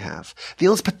qualities that we have, the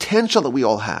endless potential that we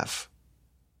all have.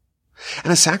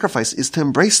 And a sacrifice is to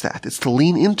embrace that. It's to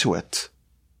lean into it.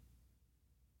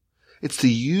 It's to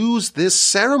use this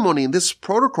ceremony and this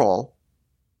protocol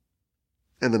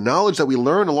and the knowledge that we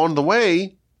learn along the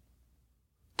way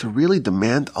to really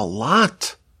demand a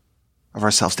lot of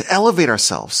ourselves, to elevate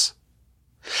ourselves.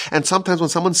 And sometimes when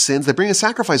someone sins, they bring a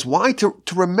sacrifice. Why? To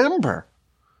remember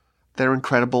their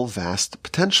incredible, vast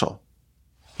potential.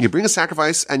 You bring a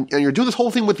sacrifice and you're doing this whole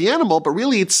thing with the animal, but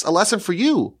really it's a lesson for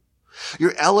you.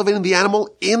 You're elevating the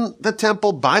animal in the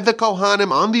temple by the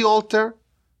Kohanim on the altar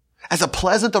as a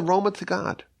pleasant aroma to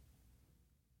God.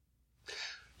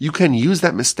 You can use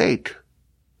that mistake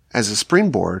as a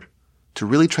springboard to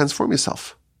really transform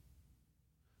yourself.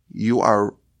 You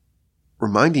are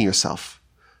reminding yourself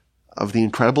of the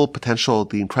incredible potential,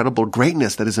 the incredible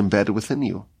greatness that is embedded within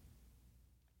you.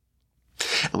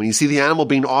 And when you see the animal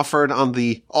being offered on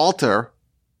the altar,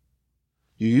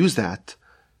 you use that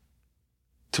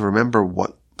to remember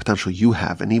what potential you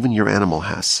have and even your animal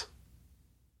has.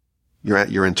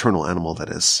 Your internal animal, that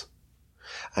is.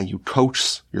 And you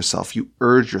coach yourself, you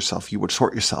urge yourself, you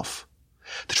exhort yourself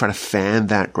to try to fan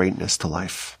that greatness to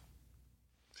life.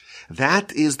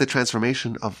 That is the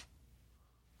transformation of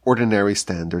ordinary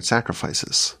standard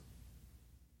sacrifices.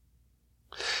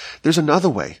 There's another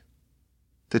way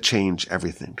to change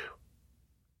everything.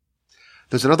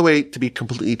 There's another way to be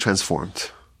completely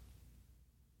transformed.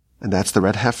 And that's the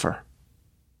red heifer.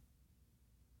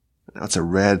 Now it's a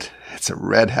red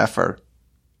heifer.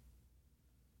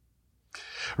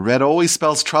 Red always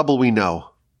spells trouble, we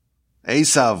know.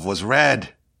 Esav was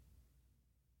red.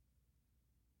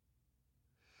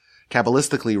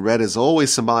 Kabbalistically, red is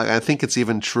always symbolic. I think it's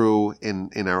even true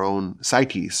in our own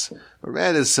psyches.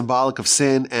 Red is symbolic of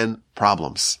sin and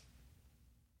problems.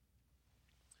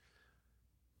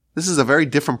 This is a very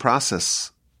different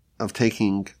process of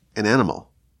taking an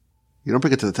animal. You don't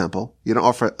bring it to the temple. You don't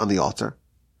offer it on the altar.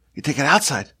 You take it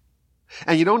outside.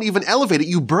 And you don't even elevate it.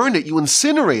 You burn it. You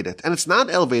incinerate it. And it's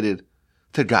not elevated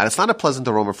to God. It's not a pleasant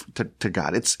aroma to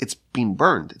God. It's being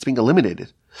burned. It's being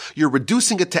eliminated. You're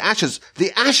reducing it to ashes.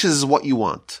 The ashes is what you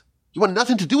want. You want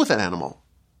nothing to do with that animal.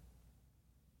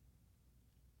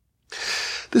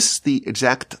 This is the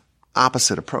exact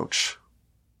opposite approach.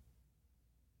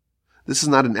 This is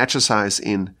not an exercise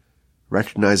in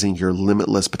recognizing your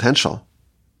limitless potential.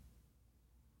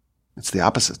 It's the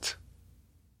opposite.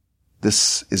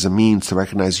 This is a means to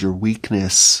recognize your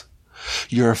weakness,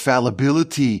 your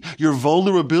fallibility, your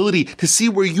vulnerability, to see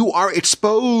where you are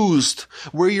exposed,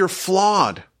 where you're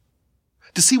flawed,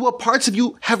 to see what parts of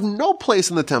you have no place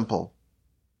in the temple,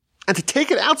 and to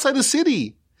take it outside the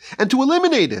city, and to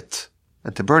eliminate it,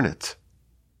 and to burn it.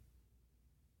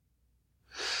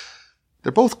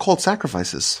 They're both called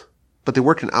sacrifices, but they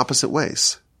work in opposite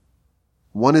ways.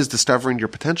 One is discovering your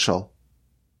potential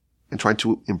and trying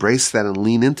to embrace that and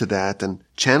lean into that and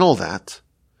channel that.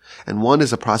 And one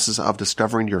is a process of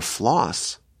discovering your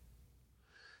flaws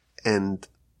and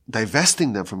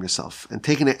divesting them from yourself and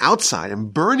taking it outside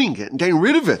and burning it and getting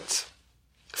rid of it,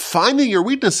 finding your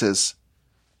weaknesses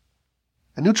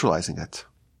and neutralizing it.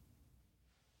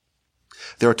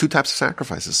 There are two types of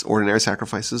sacrifices. Ordinary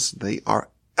sacrifices, they are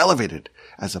elevated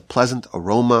as a pleasant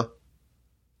aroma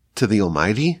to the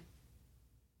Almighty.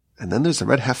 And then there's the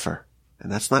red heifer.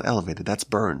 And that's not elevated, that's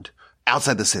burned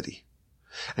outside the city.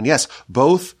 And yes,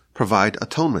 both provide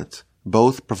atonement.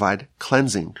 Both provide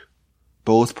cleansing.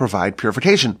 Both provide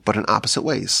purification, but in opposite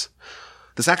ways.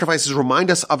 The sacrifices remind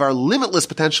us of our limitless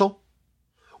potential.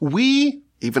 We,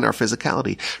 even our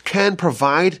physicality, can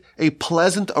provide a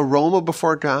pleasant aroma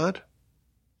before God.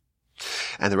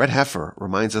 And the red heifer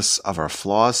reminds us of our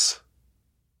flaws,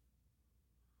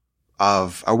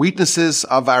 of our weaknesses,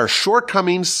 of our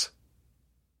shortcomings,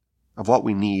 of what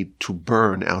we need to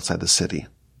burn outside the city.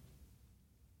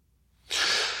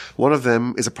 One of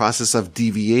them is a process of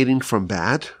deviating from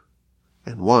bad,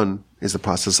 and one is the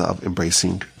process of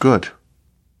embracing good.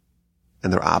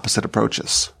 And they're opposite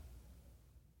approaches.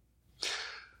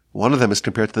 One of them is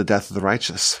compared to the death of the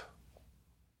righteous.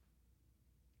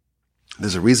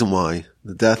 There's a reason why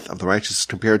the death of the righteous is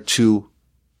compared to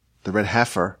the red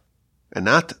heifer and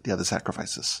not the other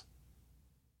sacrifices.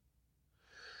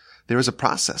 there is a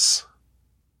process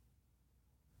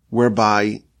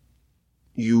whereby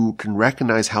you can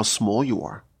recognize how small you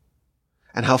are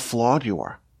and how flawed you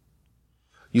are.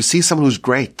 You see someone who's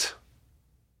great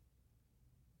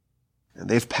and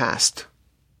they've passed,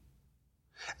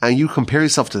 and you compare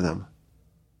yourself to them,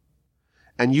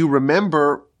 and you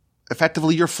remember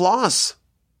effectively your flaws.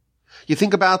 You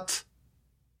think about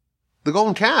the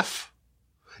golden calf.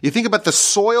 You think about the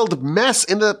soiled mess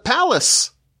in the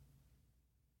palace.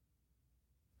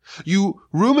 You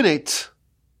ruminate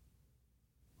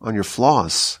on your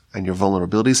flaws and your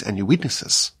vulnerabilities and your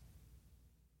weaknesses.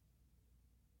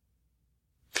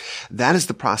 That is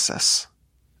the process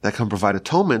that can provide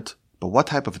atonement, but what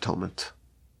type of atonement?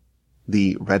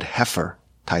 The red heifer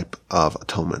type of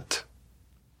atonement.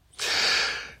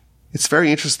 It's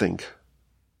very interesting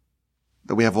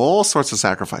that we have all sorts of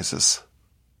sacrifices.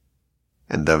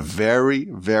 And the very,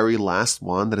 very last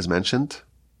one that is mentioned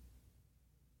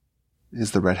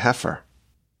is the red heifer.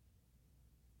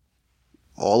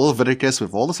 All of Leviticus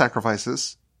with all the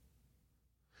sacrifices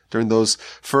during those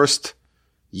first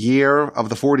year of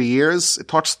the 40 years, it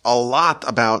talks a lot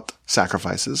about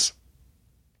sacrifices.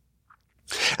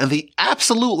 And the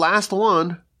absolute last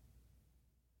one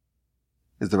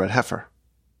is the red heifer.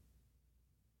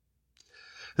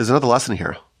 There's another lesson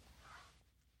here.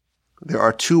 There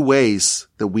are two ways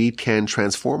that we can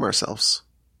transform ourselves.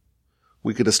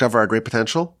 We could discover our great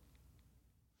potential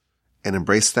and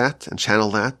embrace that and channel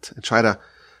that and try to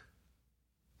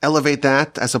elevate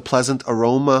that as a pleasant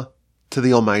aroma to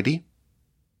the Almighty.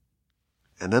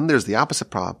 And then there's the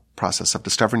opposite process of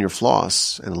discovering your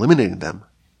flaws and eliminating them.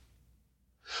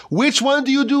 Which one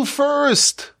do you do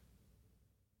first?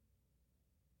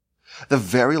 The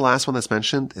very last one that's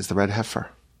mentioned is the red heifer.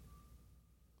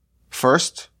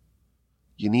 First,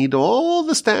 you need all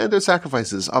the standard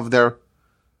sacrifices of their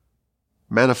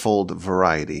manifold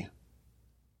variety.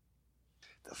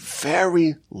 The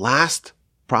very last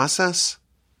process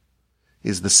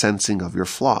is the sensing of your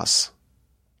flaws.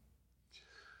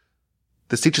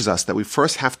 This teaches us that we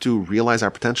first have to realize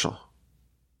our potential.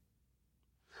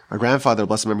 My grandfather,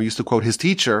 blessed memory, used to quote his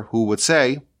teacher, who would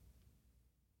say,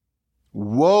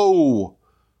 "Woe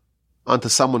unto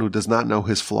someone who does not know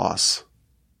his flaws,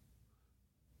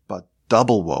 but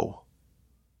double woe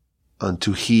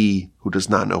unto he who does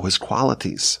not know his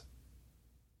qualities."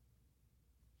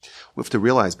 We have to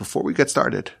realize before we get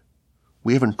started,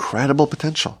 we have incredible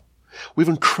potential. We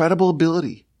have incredible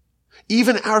ability.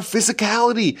 Even our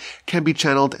physicality can be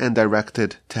channeled and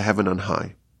directed to heaven on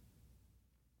high.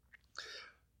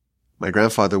 My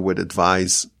grandfather would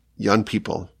advise young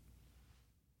people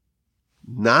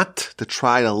not to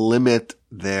try to limit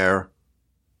their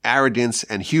arrogance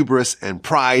and hubris and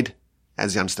pride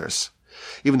as youngsters.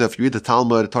 Even though if you read the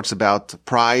Talmud, it talks about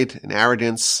pride and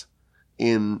arrogance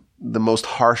in the most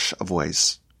harsh of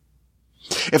ways.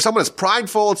 If someone is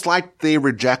prideful, it's like they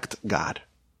reject God.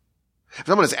 If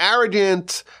someone is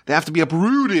arrogant, they have to be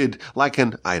uprooted like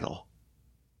an idol.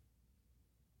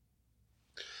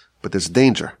 But there's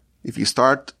danger. If you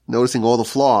start noticing all the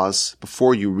flaws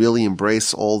before you really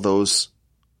embrace all those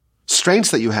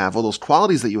strengths that you have, all those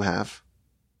qualities that you have,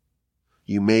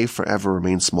 you may forever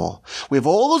remain small. We have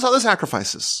all those other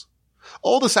sacrifices.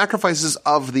 All the sacrifices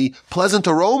of the pleasant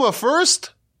aroma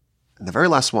first, and the very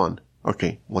last one.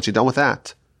 Okay, once you're done with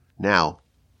that, now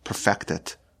perfect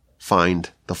it.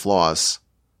 Find the flaws.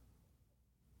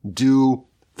 Do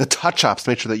the touch-ups to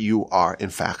make sure that you are, in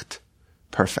fact,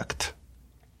 perfect.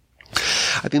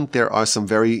 I think there are some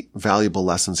very valuable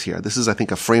lessons here. This is, I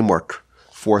think, a framework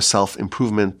for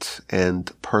self-improvement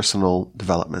and personal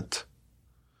development.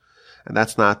 And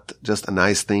that's not just a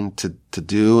nice thing to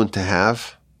do and to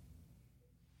have.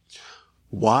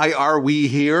 Why are we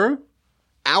here?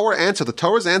 Our answer, the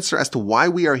Torah's answer as to why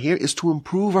we are here, is to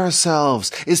improve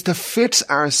ourselves, is to fix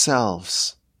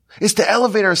ourselves, is to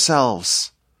elevate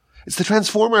ourselves, is to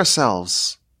transform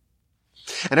ourselves.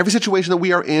 And every situation that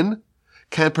we are in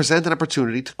can present an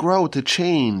opportunity to grow, to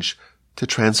change, to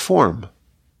transform.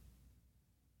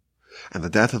 And the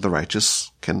death of the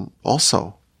righteous can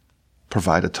also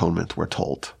provide atonement, we're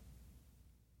told.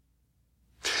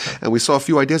 And we saw a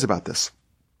few ideas about this.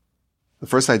 The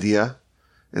first idea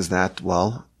is that,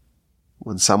 well,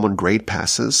 when someone great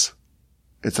passes,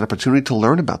 it's an opportunity to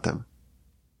learn about them.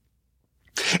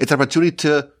 It's an opportunity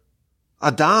to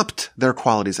adopt their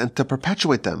qualities and to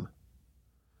perpetuate them.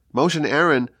 Moshe and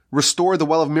Aaron restored the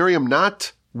well of Miriam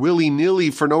not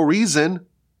willy-nilly for no reason.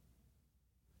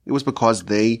 It was because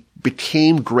they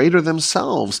became greater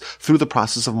themselves through the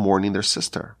process of mourning their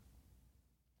sister.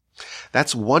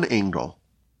 That's one angle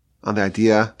on the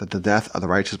idea that the death of the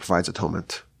righteous provides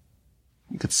atonement.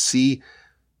 You could see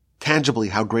tangibly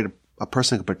how great a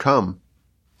person could become.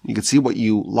 You could see what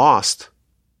you lost,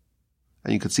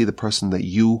 and you could see the person that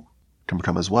you can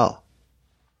become as well.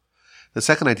 The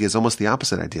second idea is almost the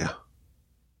opposite idea.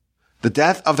 The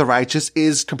death of the righteous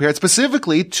is compared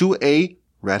specifically to a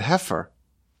red heifer.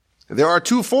 There are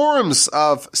two forms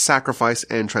of sacrifice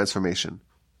and transformation.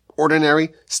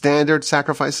 Ordinary, standard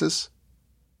sacrifices,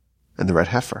 and the red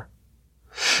heifer.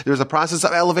 There's a process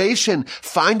of elevation,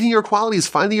 finding your qualities,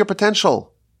 finding your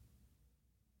potential.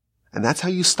 And that's how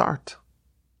you start.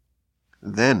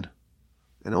 Then,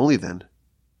 and only then,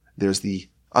 there's the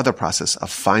other process of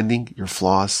finding your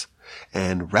flaws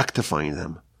and rectifying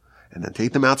them, and then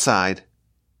take them outside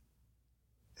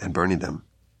and burning them.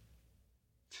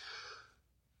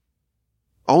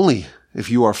 Only if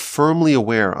you are firmly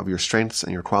aware of your strengths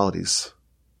and your qualities,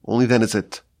 only then is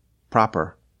it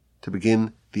proper to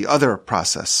begin the other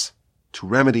process to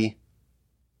remedy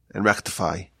and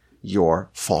rectify your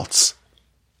faults.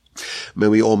 May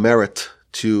we all merit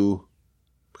to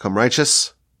become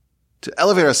righteous, to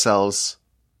elevate ourselves,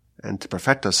 and to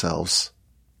perfect ourselves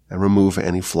and remove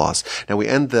any flaws. Now we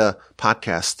end the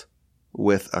podcast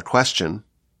with a question.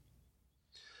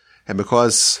 And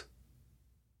because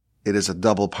it is a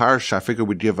double parsha, I figured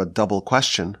we'd give a double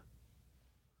question.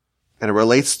 And it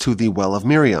relates to the well of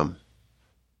Miriam.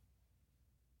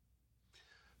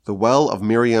 The well of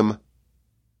Miriam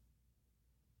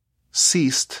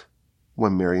ceased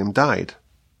when Miriam died.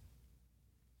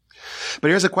 But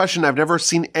here's a question I've never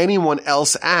seen anyone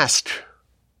else ask.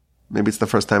 Maybe it's the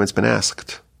first time it's been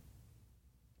asked.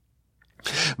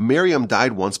 Miriam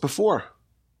died once before.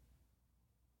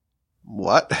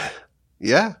 What?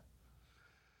 Yeah.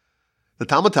 The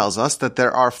Talmud tells us that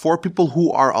there are 4 people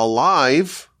who are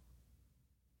alive,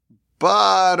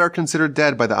 but are considered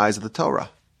dead by the eyes of the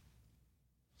Torah.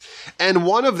 And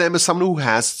one of them is someone who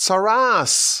has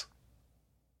tsaras.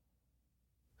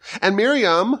 And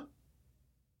Miriam,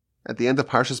 at the end of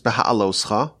Parshas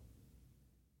Beha'aloscha,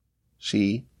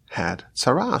 she had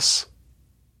tsaras.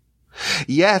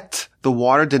 Yet, the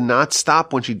water did not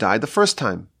stop when she died the first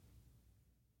time.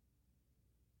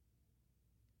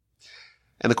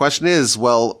 And the question is,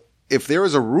 well, if there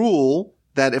is a rule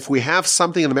that if we have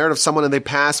something in the merit of someone and they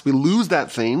pass, we lose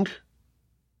that thing,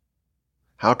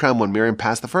 how come when Miriam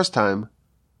passed the first time,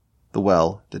 the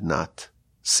well did not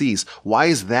cease? Why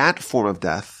is that form of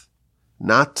death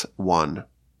not one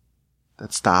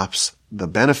that stops the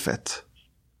benefit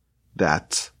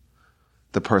that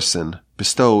the person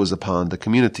bestows upon the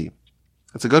community?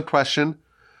 It's a good question.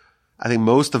 I think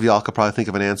most of y'all could probably think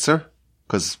of an answer,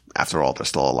 because after all, they're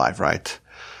still alive, right?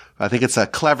 I think it's a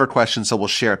clever question, so we'll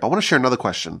share it. But I want to share another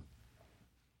question.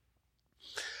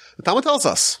 The Talmud tells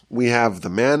us we have the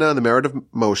manna in the merit of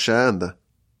Moshe, and the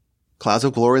clouds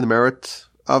of glory in the merit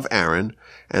of Aaron,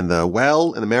 and the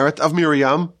well in the merit of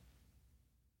Miriam.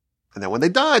 And then when they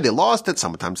died, they lost it.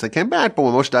 Sometimes they came back, but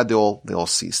when Moshe died, they all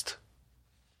ceased.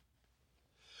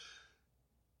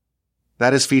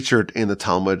 That is featured in the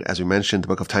Talmud, as we mentioned, the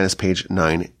book of Tainus, page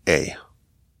 9a.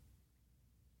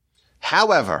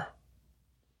 However,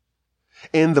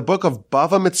 in the book of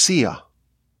Bava Metzia,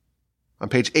 on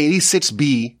page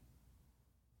 86b,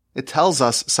 it tells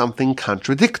us something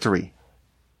contradictory.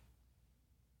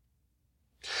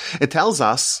 It tells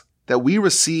us that we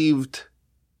received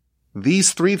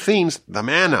these 3 things, the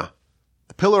manna,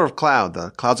 the pillar of cloud,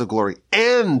 the clouds of glory,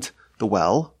 and the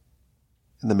well,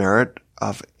 in the merit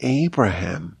of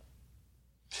Abraham.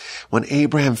 When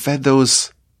Abraham fed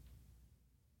those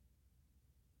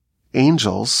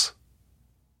angels,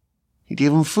 he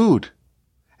gave them food.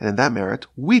 And in that merit,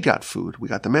 we got food. We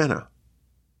got the manna.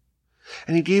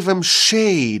 And he gave them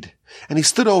shade. And he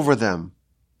stood over them.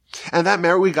 And in that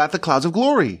merit, we got the clouds of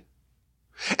glory.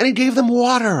 And he gave them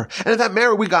water. And in that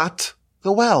merit, we got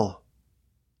the well.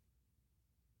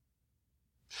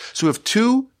 So we have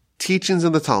 2 teachings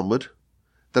in the Talmud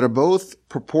that are both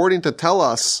purporting to tell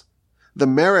us the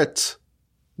merit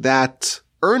that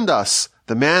earned us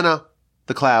the manna,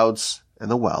 the clouds, and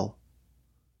the well.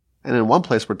 And in one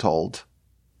place we're told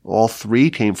all 3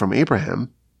 came from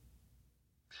Abraham.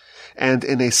 And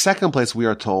in a second place we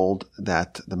are told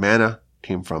that the manna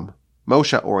came from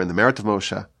Moshe, or in the merit of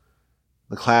Moshe,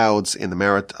 the clouds in the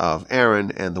merit of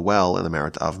Aaron, and the well in the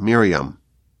merit of Miriam.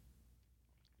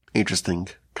 Interesting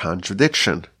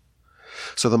contradiction.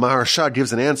 So the Maharsha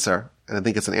gives an answer, and I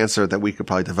think it's an answer that we could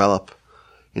probably develop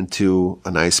into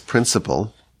a nice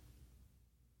principle.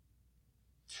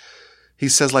 He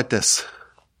says like this: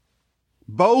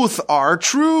 both are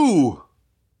true.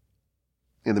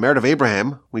 In the merit of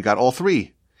Abraham, we got all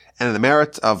 3. And in the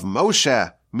merit of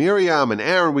Moshe, Miriam, and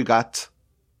Aaron, we got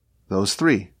those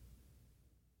 3.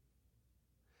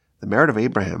 the merit of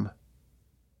Abraham,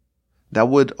 that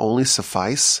would only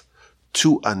suffice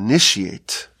to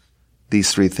initiate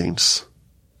these three things.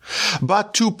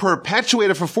 But to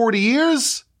perpetuate it for 40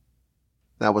 years,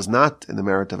 that was not in the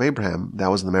merit of Abraham. That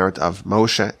was in the merit of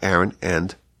Moshe, Aaron,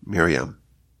 and Miriam.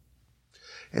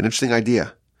 An interesting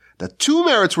idea that two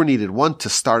merits were needed, one to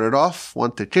start it off,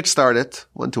 one to kickstart it,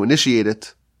 one to initiate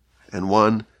it, and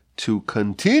one to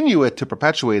continue it, to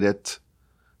perpetuate it.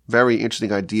 Very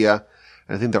interesting idea.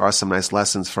 And I think there are some nice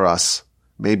lessons for us.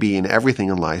 Maybe in everything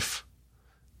in life,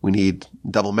 we need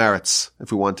double merits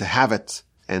if we want to have it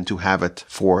and to have it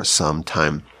for some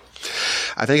time.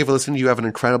 I thank you for listening. You have an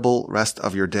incredible rest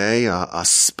of your day, a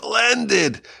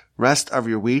splendid rest of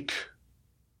your week,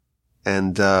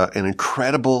 and an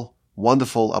incredible,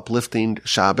 wonderful, uplifting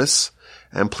Shabbos.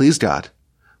 And please God,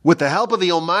 with the help of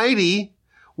the Almighty,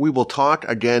 we will talk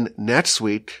again next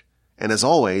week. And as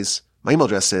always, my email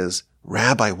address is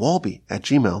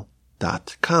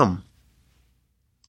rabbiwalby@gmail.com.